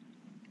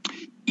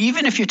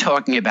 even if you're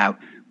talking about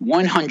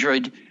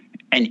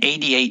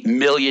 188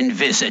 million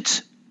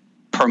visits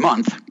per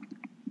month,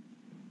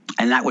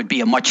 and that would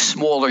be a much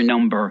smaller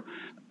number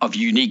of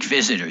unique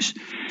visitors,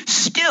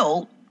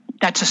 still,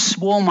 that's a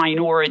small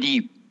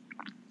minority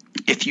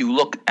if you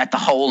look at the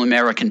whole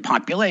American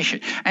population.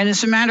 And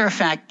as a matter of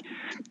fact,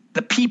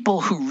 the people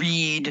who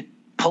read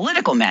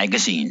political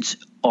magazines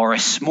are a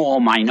small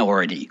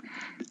minority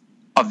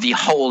of the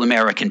whole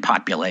American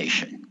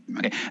population.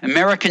 Okay?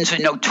 Americans are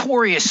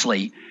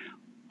notoriously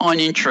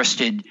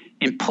uninterested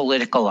in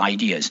political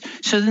ideas.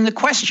 So then the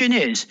question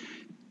is,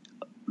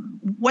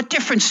 what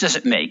difference does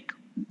it make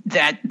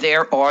that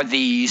there are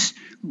these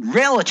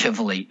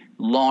relatively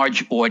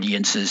large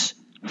audiences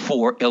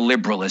for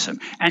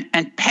illiberalism?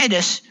 And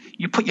Pettis,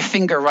 you put your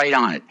finger right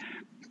on it.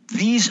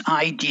 These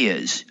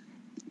ideas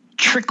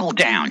trickle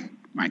down,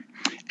 right,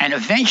 and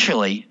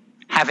eventually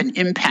have an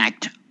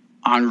impact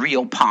on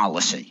real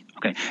policy.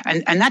 Okay,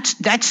 and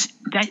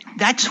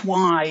that's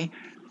why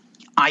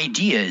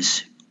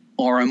ideas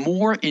are a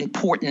more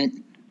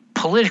important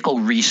political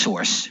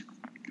resource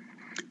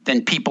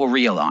than people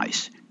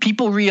realize.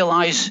 People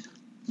realize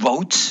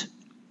votes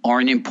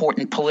are an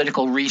important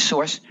political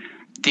resource.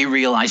 They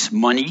realize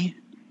money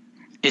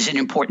is an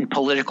important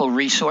political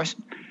resource.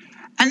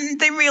 And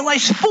they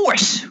realize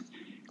force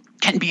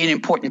can be an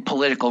important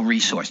political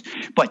resource.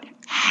 But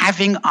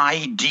having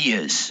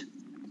ideas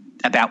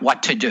about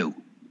what to do,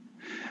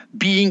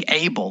 being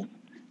able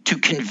to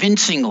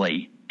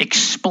convincingly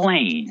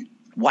explain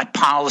what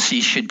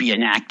policies should be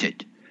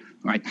enacted,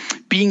 right?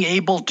 Being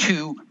able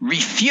to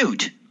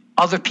refute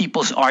other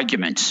people's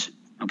arguments,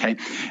 okay?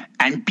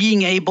 And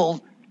being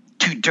able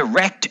to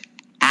direct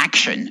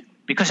action,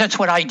 because that's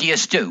what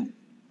ideas do.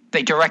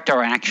 They direct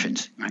our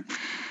actions, right?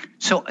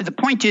 So the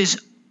point is,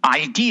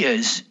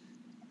 ideas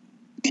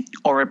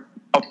are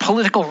a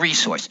political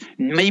resource,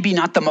 maybe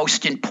not the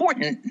most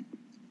important,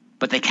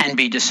 but they can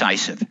be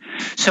decisive.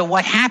 So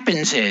what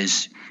happens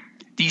is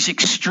these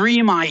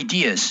extreme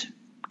ideas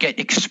get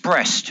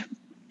expressed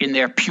in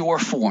their pure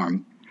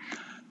form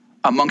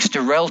amongst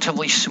a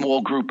relatively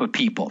small group of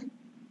people.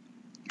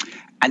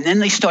 And then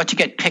they start to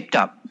get picked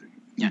up,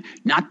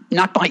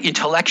 not by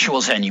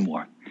intellectuals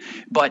anymore,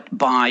 but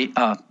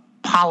by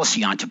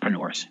policy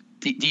entrepreneurs.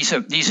 These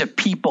are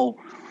people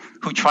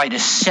who try to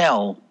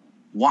sell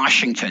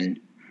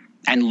Washington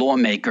and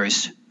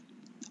lawmakers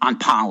on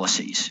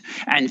policies.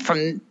 And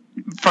from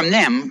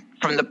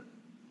the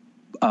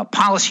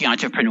policy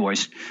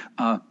entrepreneurs,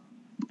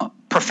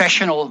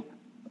 professional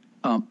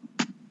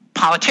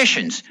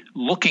politicians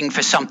looking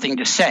for something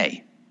to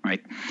say,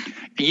 right?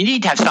 And you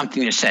need to have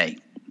something to say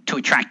to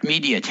attract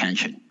media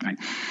attention, right?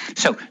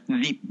 So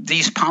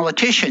these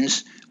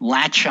politicians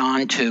latch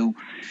on to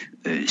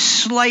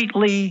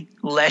slightly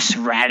less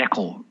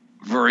radical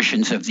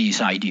versions of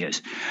these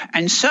ideas.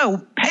 And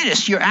so,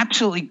 Pettis, you're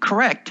absolutely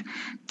correct.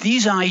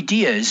 These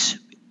ideas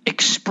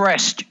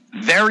expressed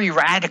very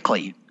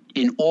radically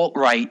in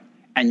alt-right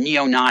and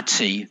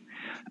neo-Nazi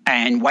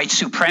and white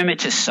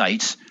supremacist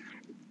sites,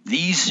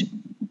 these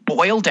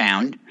boil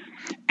down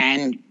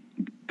and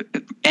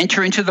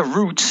enter into the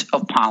roots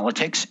of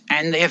politics,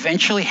 and they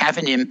eventually have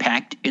an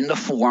impact in the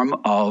form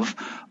of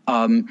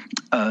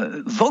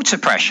vote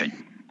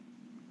suppression.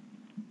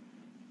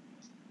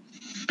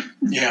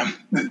 Yeah,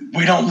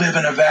 we don't live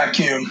in a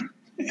vacuum.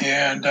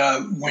 And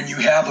when you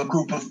have a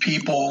group of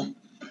people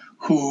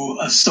who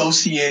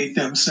associate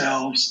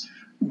themselves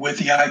with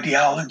the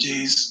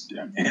ideologies,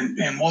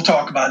 and we'll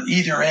talk about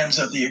either ends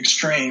of the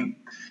extreme,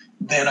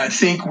 then I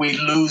think we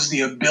lose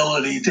the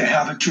ability to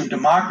have a true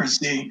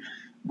democracy,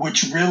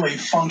 which really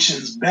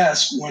functions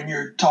best when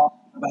you're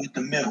talking about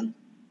the middle.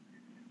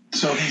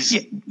 So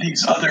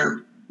these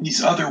other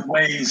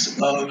ways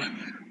of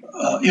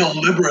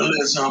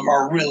illiberalism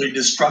are really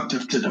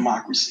destructive to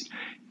democracy.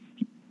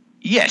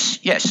 Yes,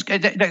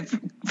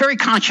 very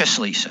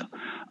consciously so.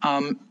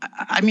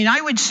 I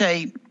would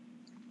say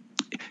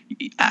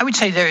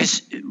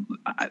there's.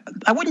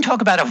 I wouldn't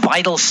talk about a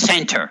vital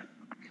center,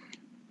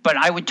 but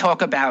I would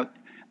talk about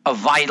a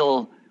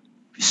vital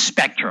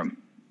spectrum.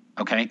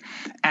 Okay,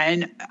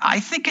 and I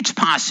think it's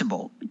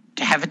possible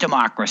to have a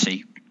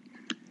democracy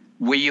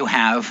where you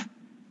have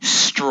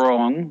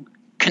strong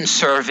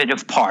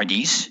conservative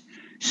parties,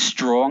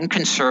 strong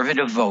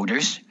conservative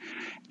voters,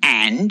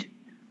 and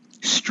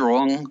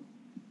strong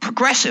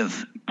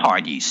progressive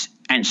parties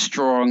and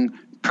strong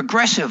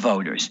progressive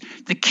voters.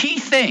 The key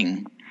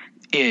thing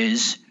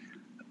is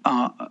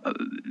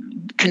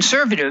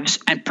conservatives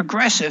and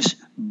progressives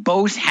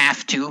both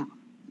have to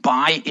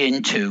buy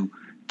into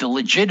the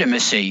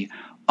legitimacy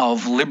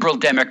of liberal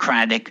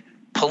democratic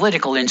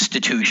political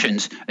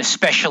institutions,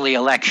 especially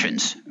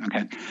elections.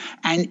 Okay,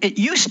 and it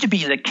used to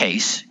be the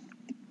case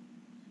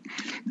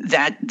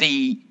that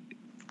the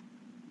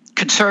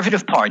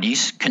conservative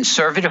parties,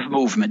 conservative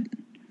movement,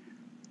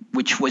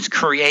 which was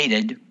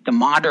created, the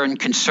modern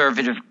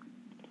conservative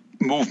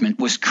movement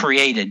was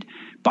created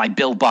by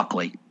Bill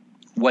Buckley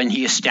when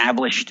he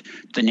established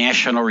the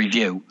National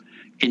Review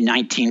in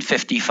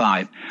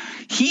 1955.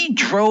 He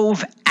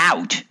drove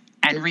out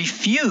and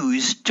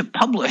refused to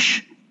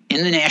publish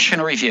in the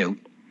National Review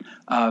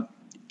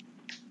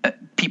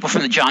people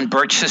from the John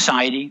Birch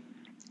Society,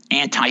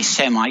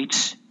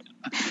 anti-Semites,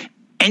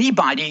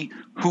 anybody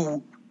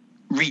who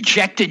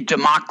rejected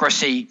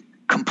democracy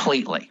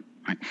completely.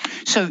 Right?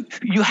 So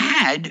you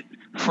had,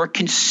 for a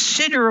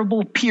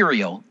considerable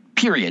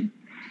period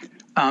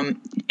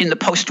in the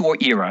post-war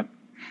era,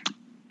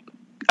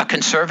 a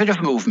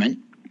conservative movement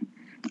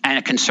and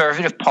a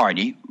conservative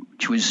party,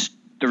 which was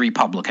the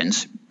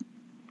Republicans,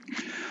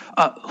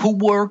 who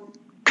were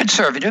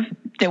conservative,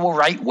 they were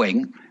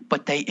right-wing,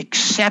 but they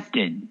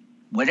accepted,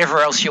 whatever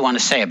else you want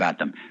to say about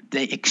them,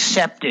 they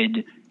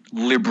accepted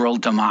liberal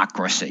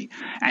democracy.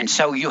 And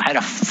so you had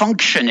a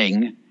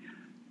functioning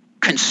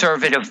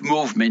conservative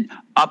movement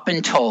up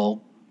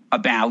until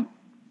about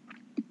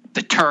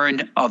the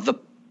turn of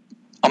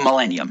a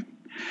millennium.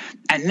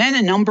 And then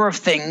a number of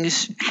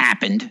things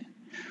happened,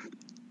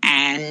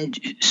 and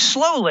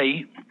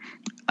slowly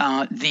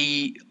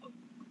the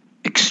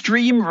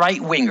extreme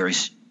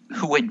right-wingers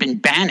who had been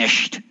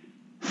banished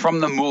from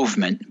the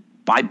movement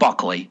by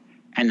Buckley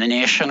and the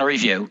National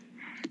Review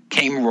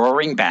came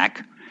roaring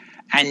back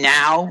and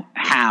now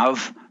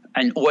have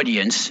an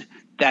audience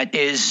that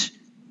is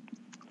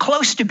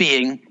close to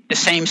being the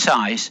same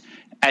size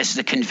as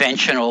the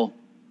conventional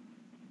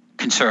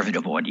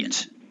conservative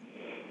audience.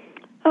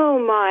 Oh,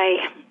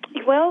 my.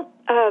 Well,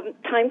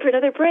 time for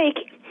another break.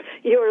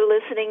 You're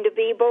listening to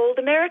Be Bold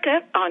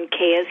America on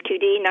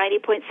KSQD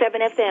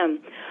 90.7 FM.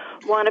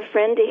 Want a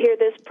friend to hear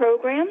this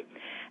program?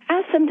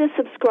 Ask them to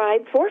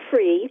subscribe for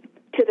free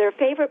to their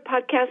favorite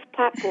podcast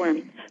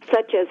platform,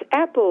 such as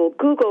Apple,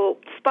 Google,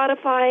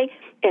 Spotify,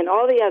 and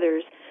all the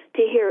others,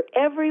 to hear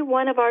every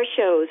one of our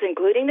shows,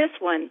 including this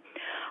one.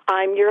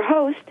 I'm your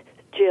host,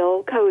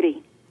 Jill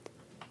Cody.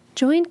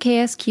 Join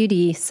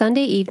KSQD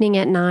Sunday evening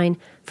at 9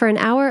 for an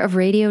hour of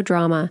radio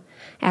drama.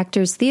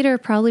 Actors Theater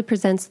proudly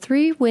presents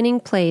 3 winning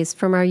plays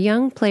from our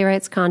Young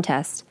Playwrights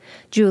Contest.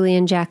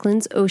 Julian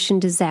Jacquelin's Ocean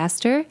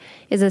Disaster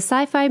is a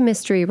sci-fi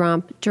mystery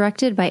romp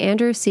directed by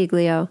Andrew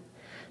Siglio.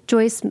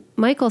 Joyce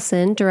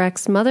Michelson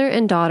directs Mother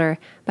and Daughter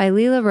by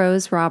Leela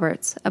Rose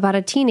Roberts, about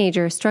a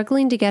teenager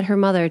struggling to get her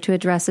mother to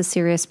address a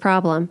serious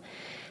problem.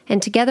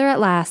 And Together at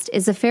Last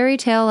is a fairy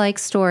tale-like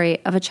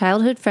story of a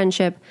childhood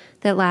friendship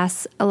that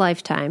lasts a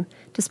lifetime,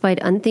 despite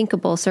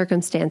unthinkable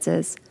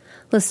circumstances.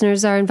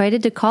 Listeners are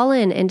invited to call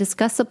in and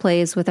discuss the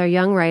plays with our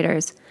young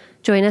writers.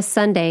 Join us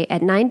Sunday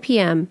at 9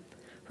 p.m.,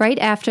 right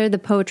after the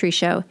Poetry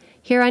Show,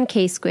 here on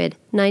KSQD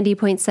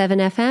 90.7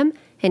 FM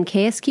and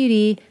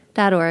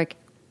KSQD.org.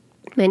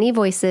 Many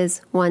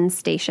voices, one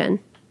station.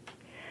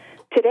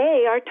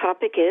 Today, our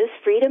topic is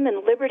freedom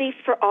and liberty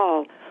for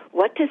all.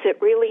 What does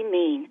it really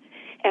mean?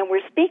 And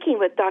we're speaking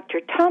with Dr.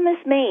 Thomas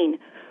Main,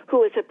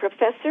 who is a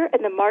professor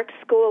in the Marks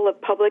School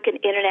of Public and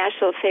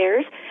International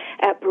Affairs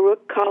at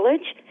Baruch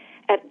College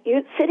at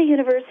City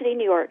University,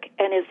 New York,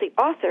 and is the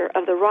author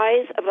of The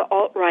Rise of the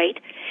Alt-Right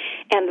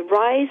and The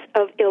Rise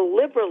of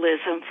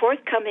Illiberalism,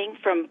 forthcoming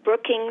from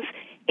Brookings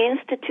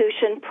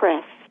Institution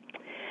Press.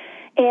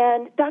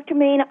 And Dr.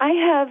 Main, I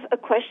have a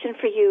question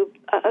for you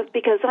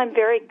because I'm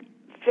very,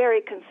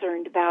 very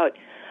concerned about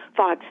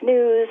Fox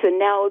News, and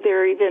now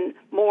there are even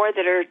more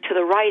that are to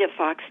the right of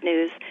Fox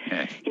News.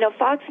 Okay. You know,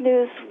 Fox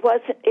News was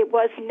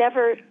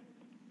never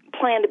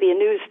planned to be a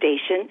news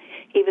station,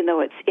 even though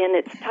it's in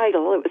its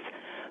title. It was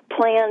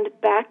planned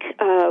back,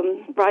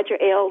 Roger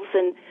Ailes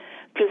and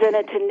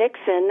presented to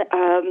Nixon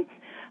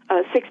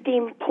a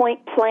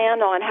 16-point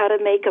plan on how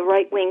to make a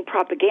right-wing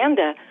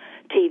propaganda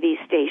TV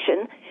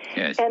station.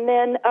 Yes. And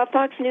then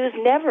Fox News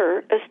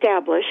never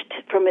established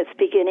from its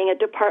beginning a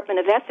Department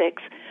of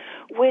Ethics,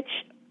 which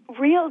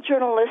real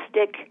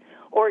journalistic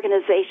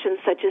organizations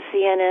such as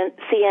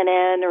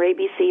CNN or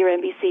ABC or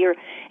NBC or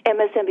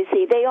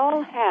MSNBC, they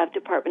all have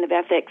Department of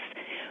Ethics.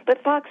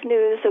 But Fox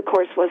News, of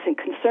course, wasn't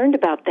concerned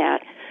about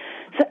that.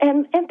 So,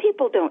 and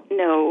people don't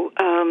know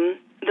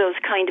those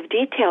kind of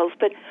details,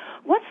 but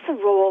what's the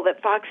role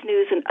that Fox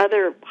News and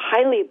other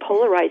highly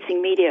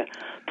polarizing media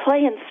play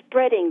in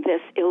spreading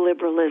this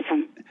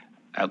illiberalism?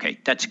 Okay,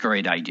 that's a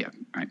great idea.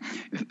 Right.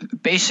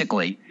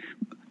 Basically,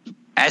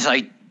 as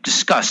I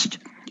discussed,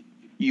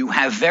 you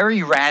have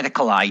very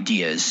radical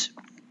ideas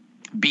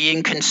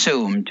being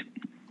consumed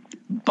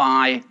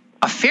by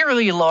a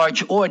fairly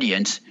large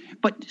audience,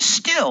 but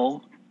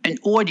still an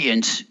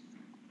audience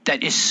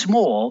that is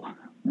small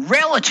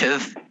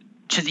relative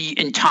to the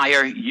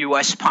entire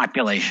U.S.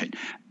 population.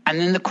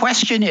 And then the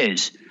question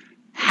is,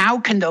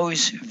 how can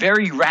those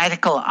very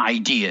radical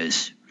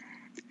ideas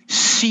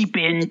seep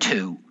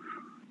into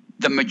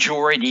the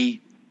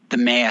majority, the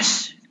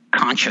mass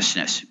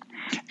consciousness?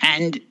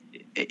 And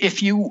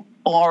if you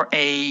are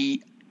a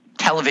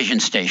television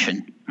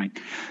station, right,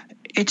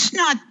 it's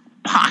not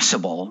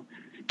possible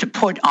to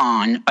put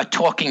on a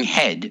talking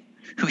head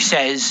who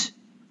says,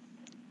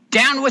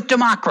 down with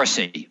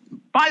democracy.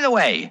 By the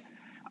way,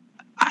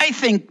 I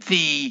think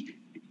the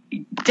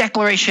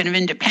Declaration of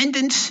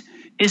Independence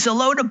is a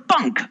load of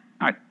bunk.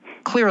 Right.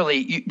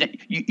 Clearly,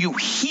 you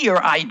hear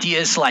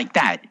ideas like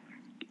that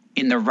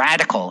in the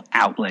radical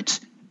outlets.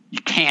 You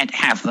can't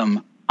have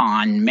them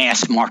on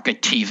mass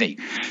market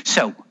TV.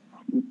 So,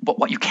 but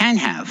what you can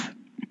have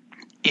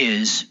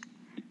is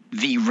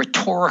the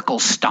rhetorical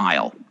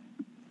style.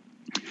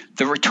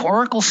 The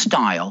rhetorical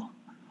style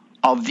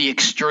of the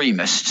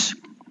extremists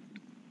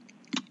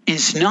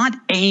is not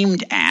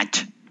aimed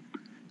at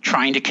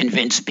trying to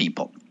convince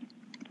people.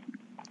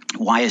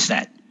 Why is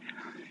that?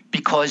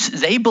 Because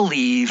they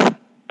believe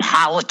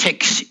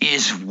politics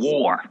is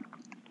war.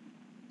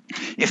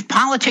 If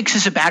politics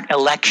is about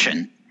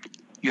election,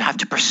 you have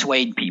to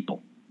persuade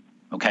people,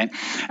 okay?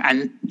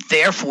 And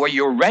therefore,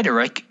 your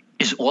rhetoric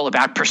is all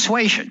about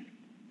persuasion.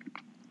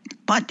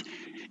 But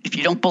if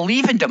you don't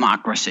believe in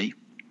democracy,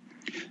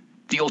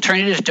 the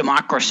alternative to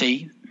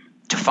democracy,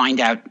 to find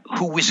out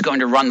who is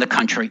going to run the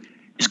country,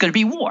 is going to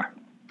be war.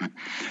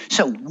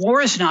 So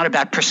war is not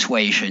about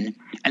persuasion,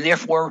 and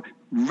therefore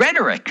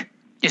rhetoric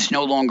is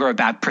no longer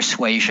about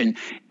persuasion.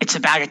 It's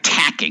about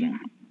attacking.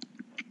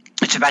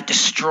 It's about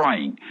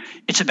destroying.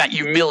 It's about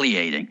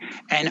humiliating.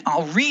 And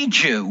I'll read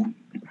you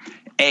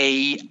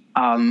a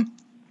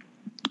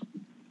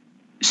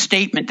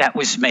statement that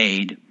was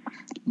made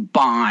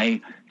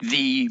by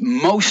the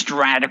most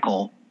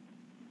radical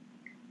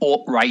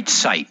alt-right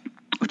site,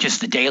 which is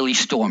the Daily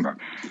Stormer.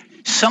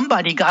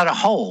 Somebody got a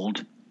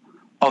hold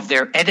of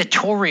their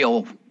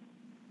editorial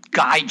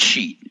guide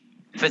sheet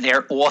for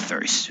their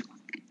authors.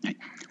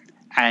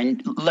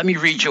 And let me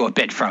read you a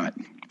bit from it.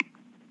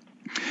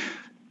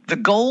 The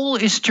goal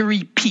is to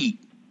repeat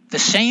the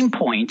same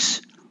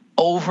points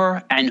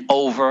over and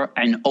over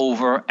and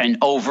over and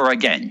over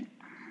again.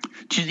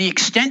 To the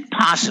extent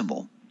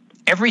possible,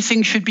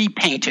 everything should be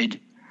painted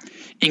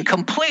in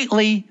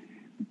completely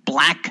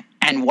black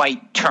and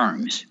white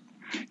terms.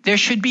 There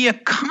should be a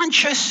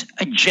conscious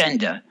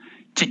agenda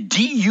to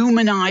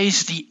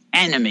dehumanize the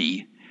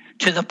enemy,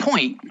 to the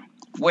point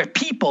where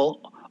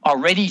people are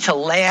ready to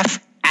laugh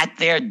at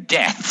their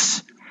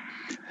deaths.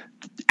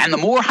 And the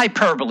more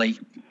hyperbole,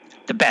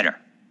 the better.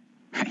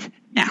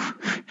 Now,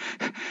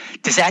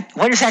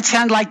 what does that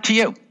sound like to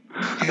you?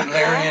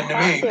 Hitlerian to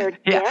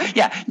me.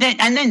 Yeah.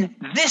 And then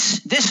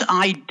this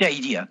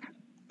idea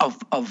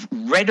of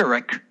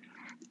rhetoric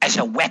as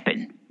a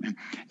weapon,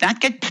 that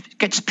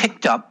gets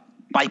picked up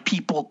by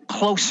people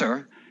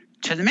closer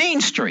to the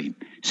mainstream.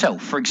 So,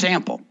 for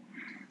example,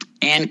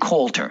 Ann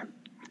Coulter,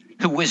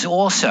 who was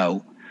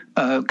also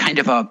kind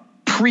of a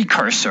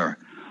precursor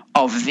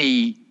of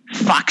the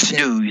Fox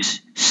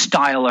News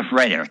style of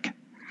rhetoric.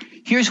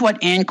 Here's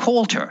what Ann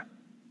Coulter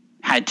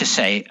had to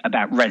say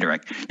about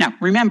rhetoric. Now,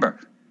 remember,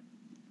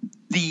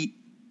 the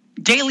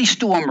Daily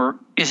Stormer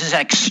is as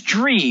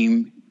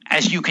extreme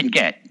as you can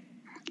get.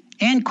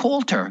 Ann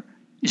Coulter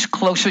is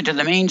closer to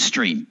the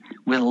mainstream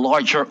with a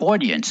larger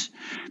audience,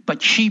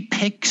 but she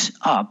picks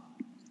up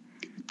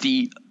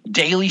the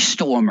Daily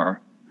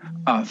Stormer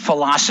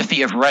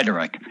philosophy of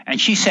rhetoric, and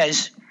she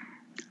says,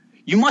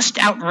 you must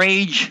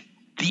outrage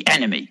the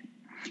enemy.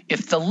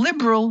 If the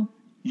liberal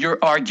you're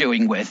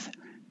arguing with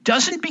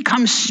doesn't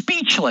become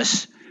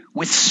speechless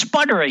with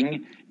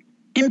sputtering,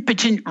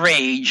 impotent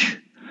rage,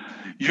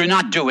 you're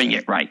not doing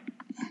it right.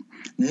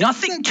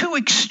 Nothing too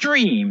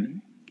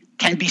extreme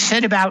can be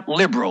said about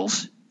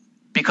liberals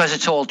because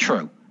it's all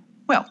true.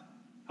 Well,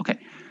 okay.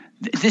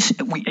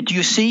 Do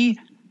you see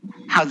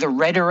how the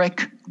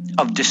rhetoric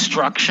of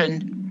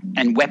destruction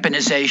and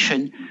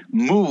weaponization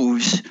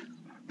moves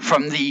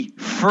from the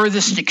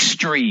furthest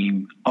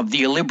extreme of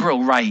the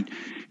illiberal right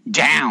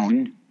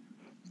down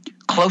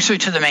closer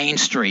to the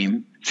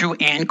mainstream through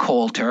Ann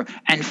Coulter,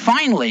 and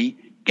finally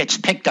gets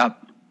picked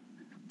up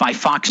by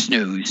Fox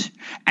News?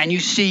 And you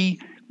see,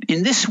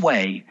 in this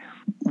way,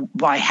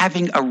 by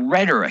having a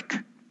rhetoric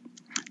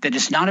that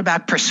is not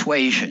about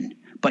persuasion,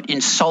 but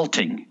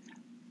insulting,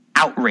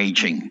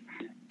 outraging,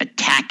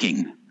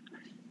 attacking,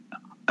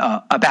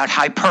 about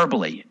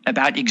hyperbole,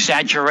 about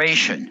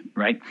exaggeration,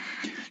 right?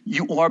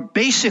 You are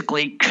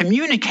basically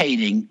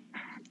communicating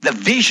the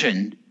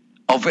vision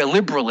of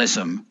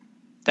illiberalism,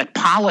 that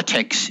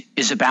politics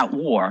is about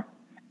war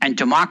and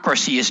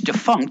democracy is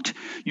defunct.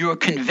 You are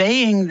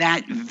conveying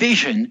that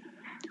vision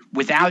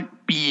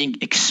without being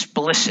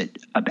explicit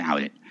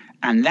about it.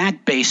 And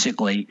that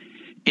basically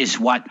is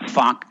what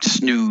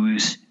Fox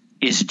News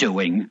is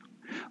doing.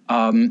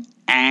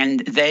 And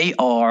they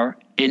are,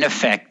 in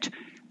effect,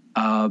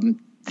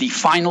 the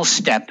final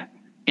step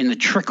in the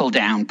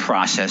trickle-down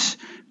process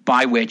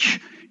by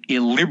which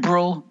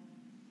illiberal,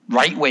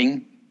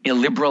 right-wing,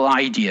 illiberal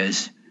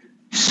ideas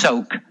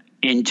soak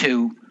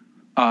into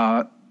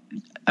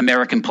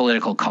American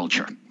political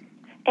culture.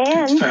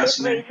 And it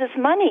raises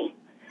money.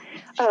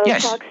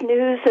 Yes. Fox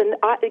News and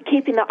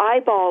keeping the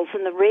eyeballs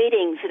and the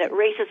ratings, and it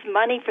raises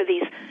money for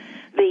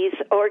these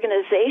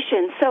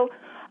organizations. So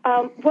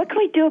what can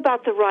we do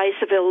about the rise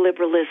of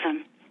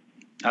illiberalism?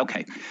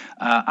 Okay.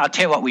 I'll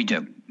tell you what we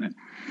do.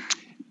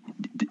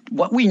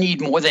 What we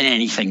need more than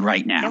anything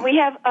right now. And we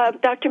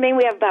have, Dr. Main,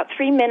 we have about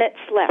 3 minutes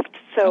left.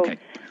 So okay.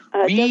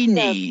 We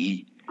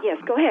need... yes,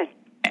 go ahead.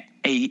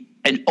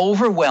 An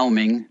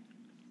overwhelming,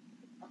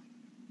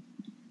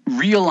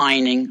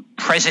 realigning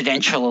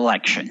presidential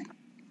election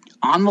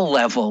on the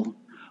level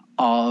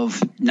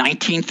of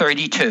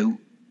 1932,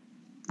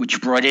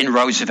 which brought in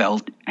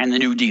Roosevelt and the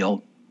New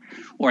Deal,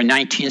 or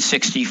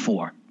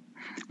 1964,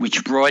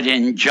 which brought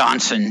in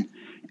Johnson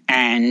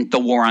and the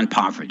war on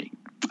poverty.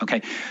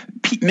 Okay,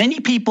 many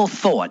people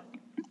thought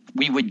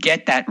we would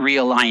get that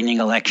realigning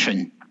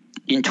election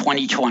in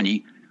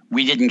 2020.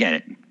 We didn't get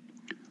it.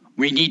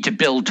 We need to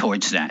build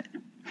towards that.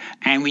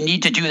 And we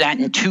need to do that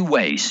in two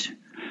ways.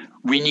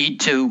 We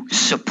need to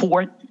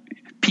support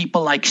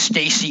people like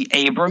Stacey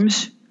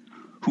Abrams,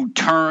 who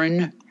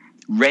turn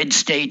red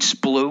states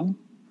blue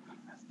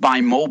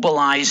by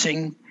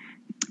mobilizing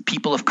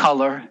people of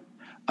color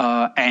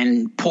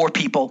and poor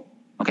people.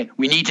 Okay,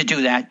 we need to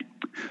do that.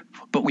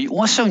 But we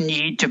also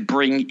need to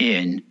bring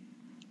in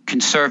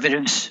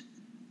conservatives,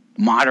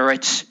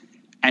 moderates,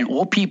 and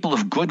all people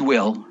of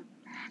goodwill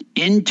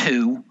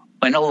into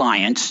an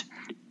alliance.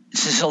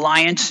 This is an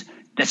alliance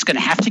that's going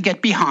to have to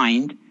get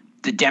behind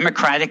the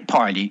Democratic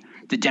Party.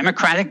 The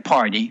Democratic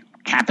Party,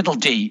 capital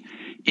D,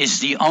 is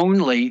the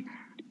only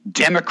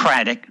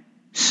Democratic,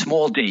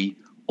 small d,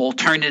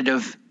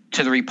 alternative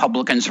to the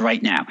Republicans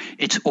right now.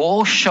 It's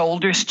all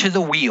shoulders to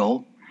the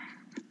wheel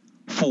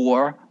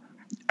for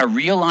a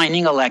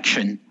realigning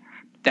election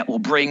that will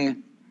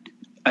bring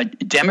a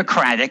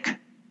Democratic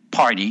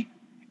Party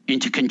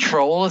into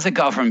control of the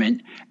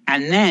government.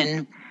 And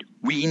then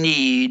we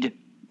need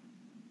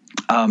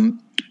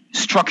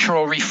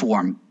structural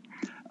reform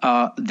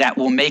that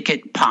will make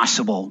it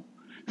possible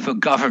for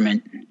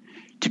government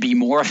to be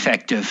more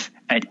effective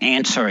at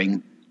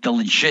answering the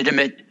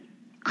legitimate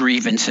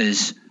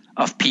grievances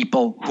of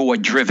people who are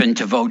driven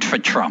to vote for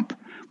Trump.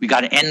 We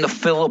got to end the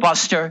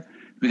filibuster.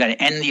 We got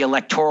to end the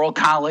Electoral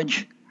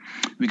College.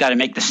 We got to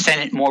make the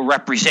Senate more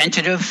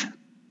representative,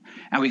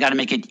 and we got to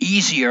make it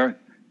easier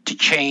to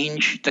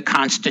change the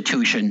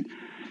Constitution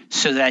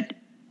so that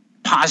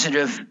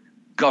positive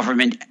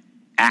government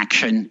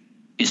action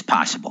is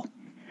possible.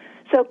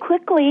 So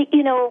quickly,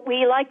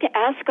 we like to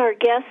ask our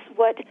guests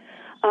what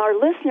our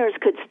listeners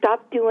could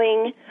stop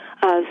doing,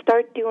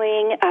 start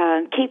doing,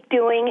 keep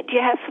doing. Do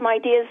you have some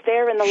ideas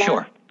there in the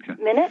last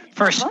minute?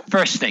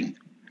 First thing,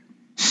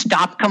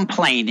 stop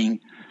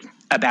complaining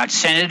about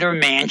Senator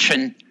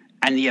Manchin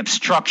and the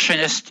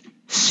obstructionist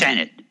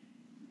Senate.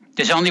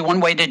 There's only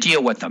one way to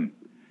deal with them.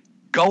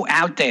 Go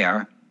out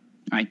there,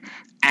 right,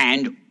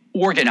 and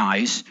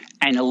organize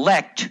and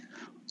elect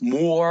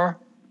more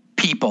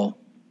people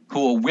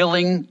who are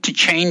willing to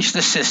change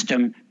the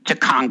system to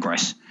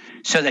Congress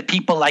so that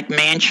people like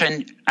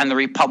Manchin and the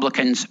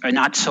Republicans are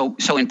not so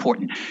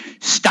important.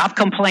 Stop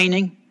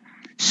complaining,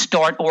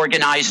 start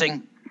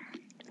organizing,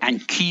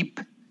 and keep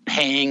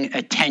paying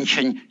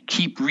attention,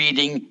 keep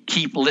reading,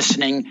 keep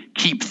listening,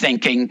 keep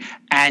thinking,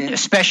 and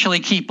especially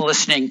keep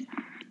listening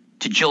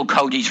to Jill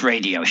Cody's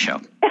radio show.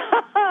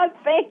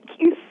 Thank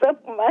you so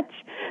much,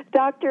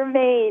 Dr.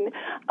 Main.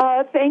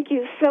 Thank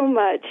you so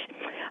much.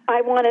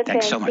 I want to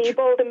thank Be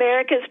Bold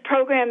America's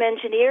program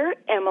engineer,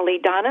 Emily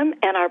Donham,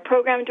 and our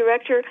program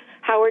director,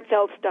 Howard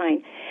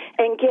Feldstein,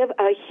 and give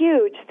a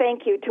huge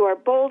thank you to our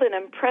bold and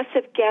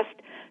impressive guest,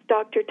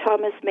 Dr.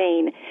 Thomas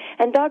Main.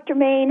 And Dr.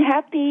 Main,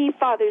 happy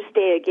Father's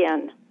Day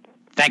again.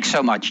 Thanks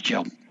so much,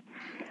 Jill.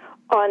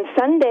 On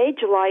Sunday,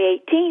 July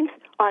 18th,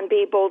 on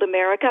Be Bold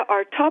America,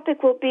 our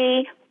topic will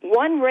be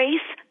One Race,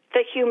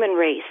 the Human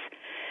Race.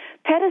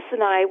 Pettis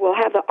and I will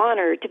have the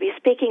honor to be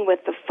speaking with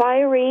the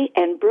fiery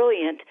and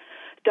brilliant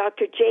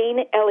Dr.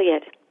 Jane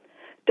Elliott.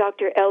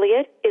 Dr.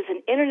 Elliott is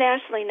an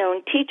internationally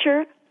known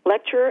teacher,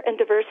 lecturer, and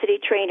diversity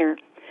trainer.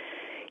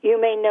 You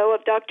may know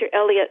of Dr.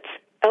 Elliott's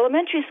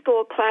elementary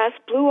school class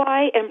Blue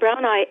Eye and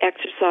Brown Eye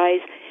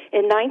exercise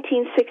in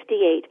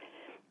 1968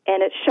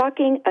 and its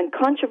shocking and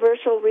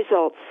controversial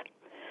results.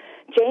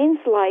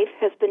 Jane's life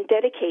has been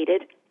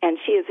dedicated, and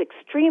she is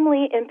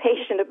extremely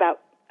impatient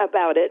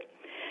about it,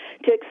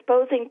 to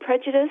exposing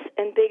prejudice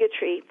and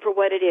bigotry for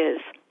what it is,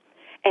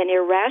 an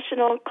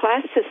irrational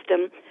class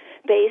system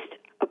based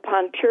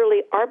upon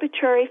purely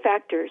arbitrary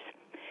factors.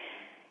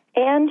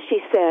 And she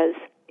says,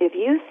 if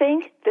you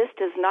think this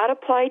does not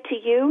apply to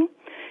you,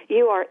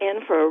 you are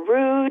in for a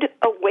rude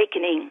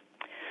awakening.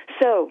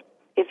 So,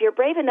 if you're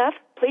brave enough,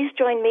 please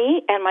join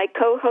me and my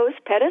co-host,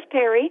 Pettis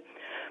Perry,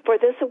 for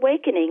this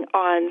awakening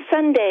on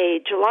Sunday,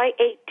 July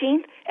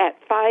 18th at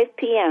 5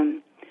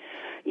 p.m.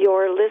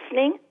 You're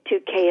listening to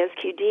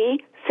KSQD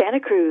Santa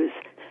Cruz.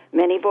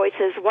 Many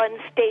voices, one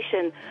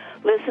station.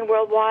 Listen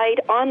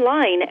worldwide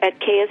online at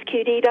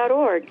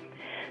ksqd.org.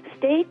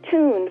 Stay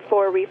tuned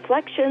for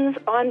Reflections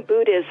on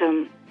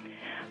Buddhism.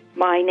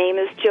 My name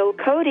is Jill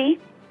Cody.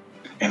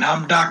 And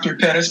I'm Dr.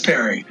 Pettis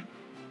Perry.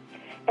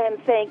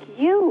 And thank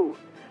you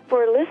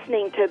for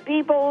listening to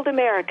Be Bold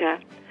America.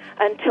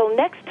 Until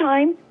next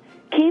time,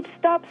 keep,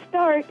 stop,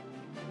 start,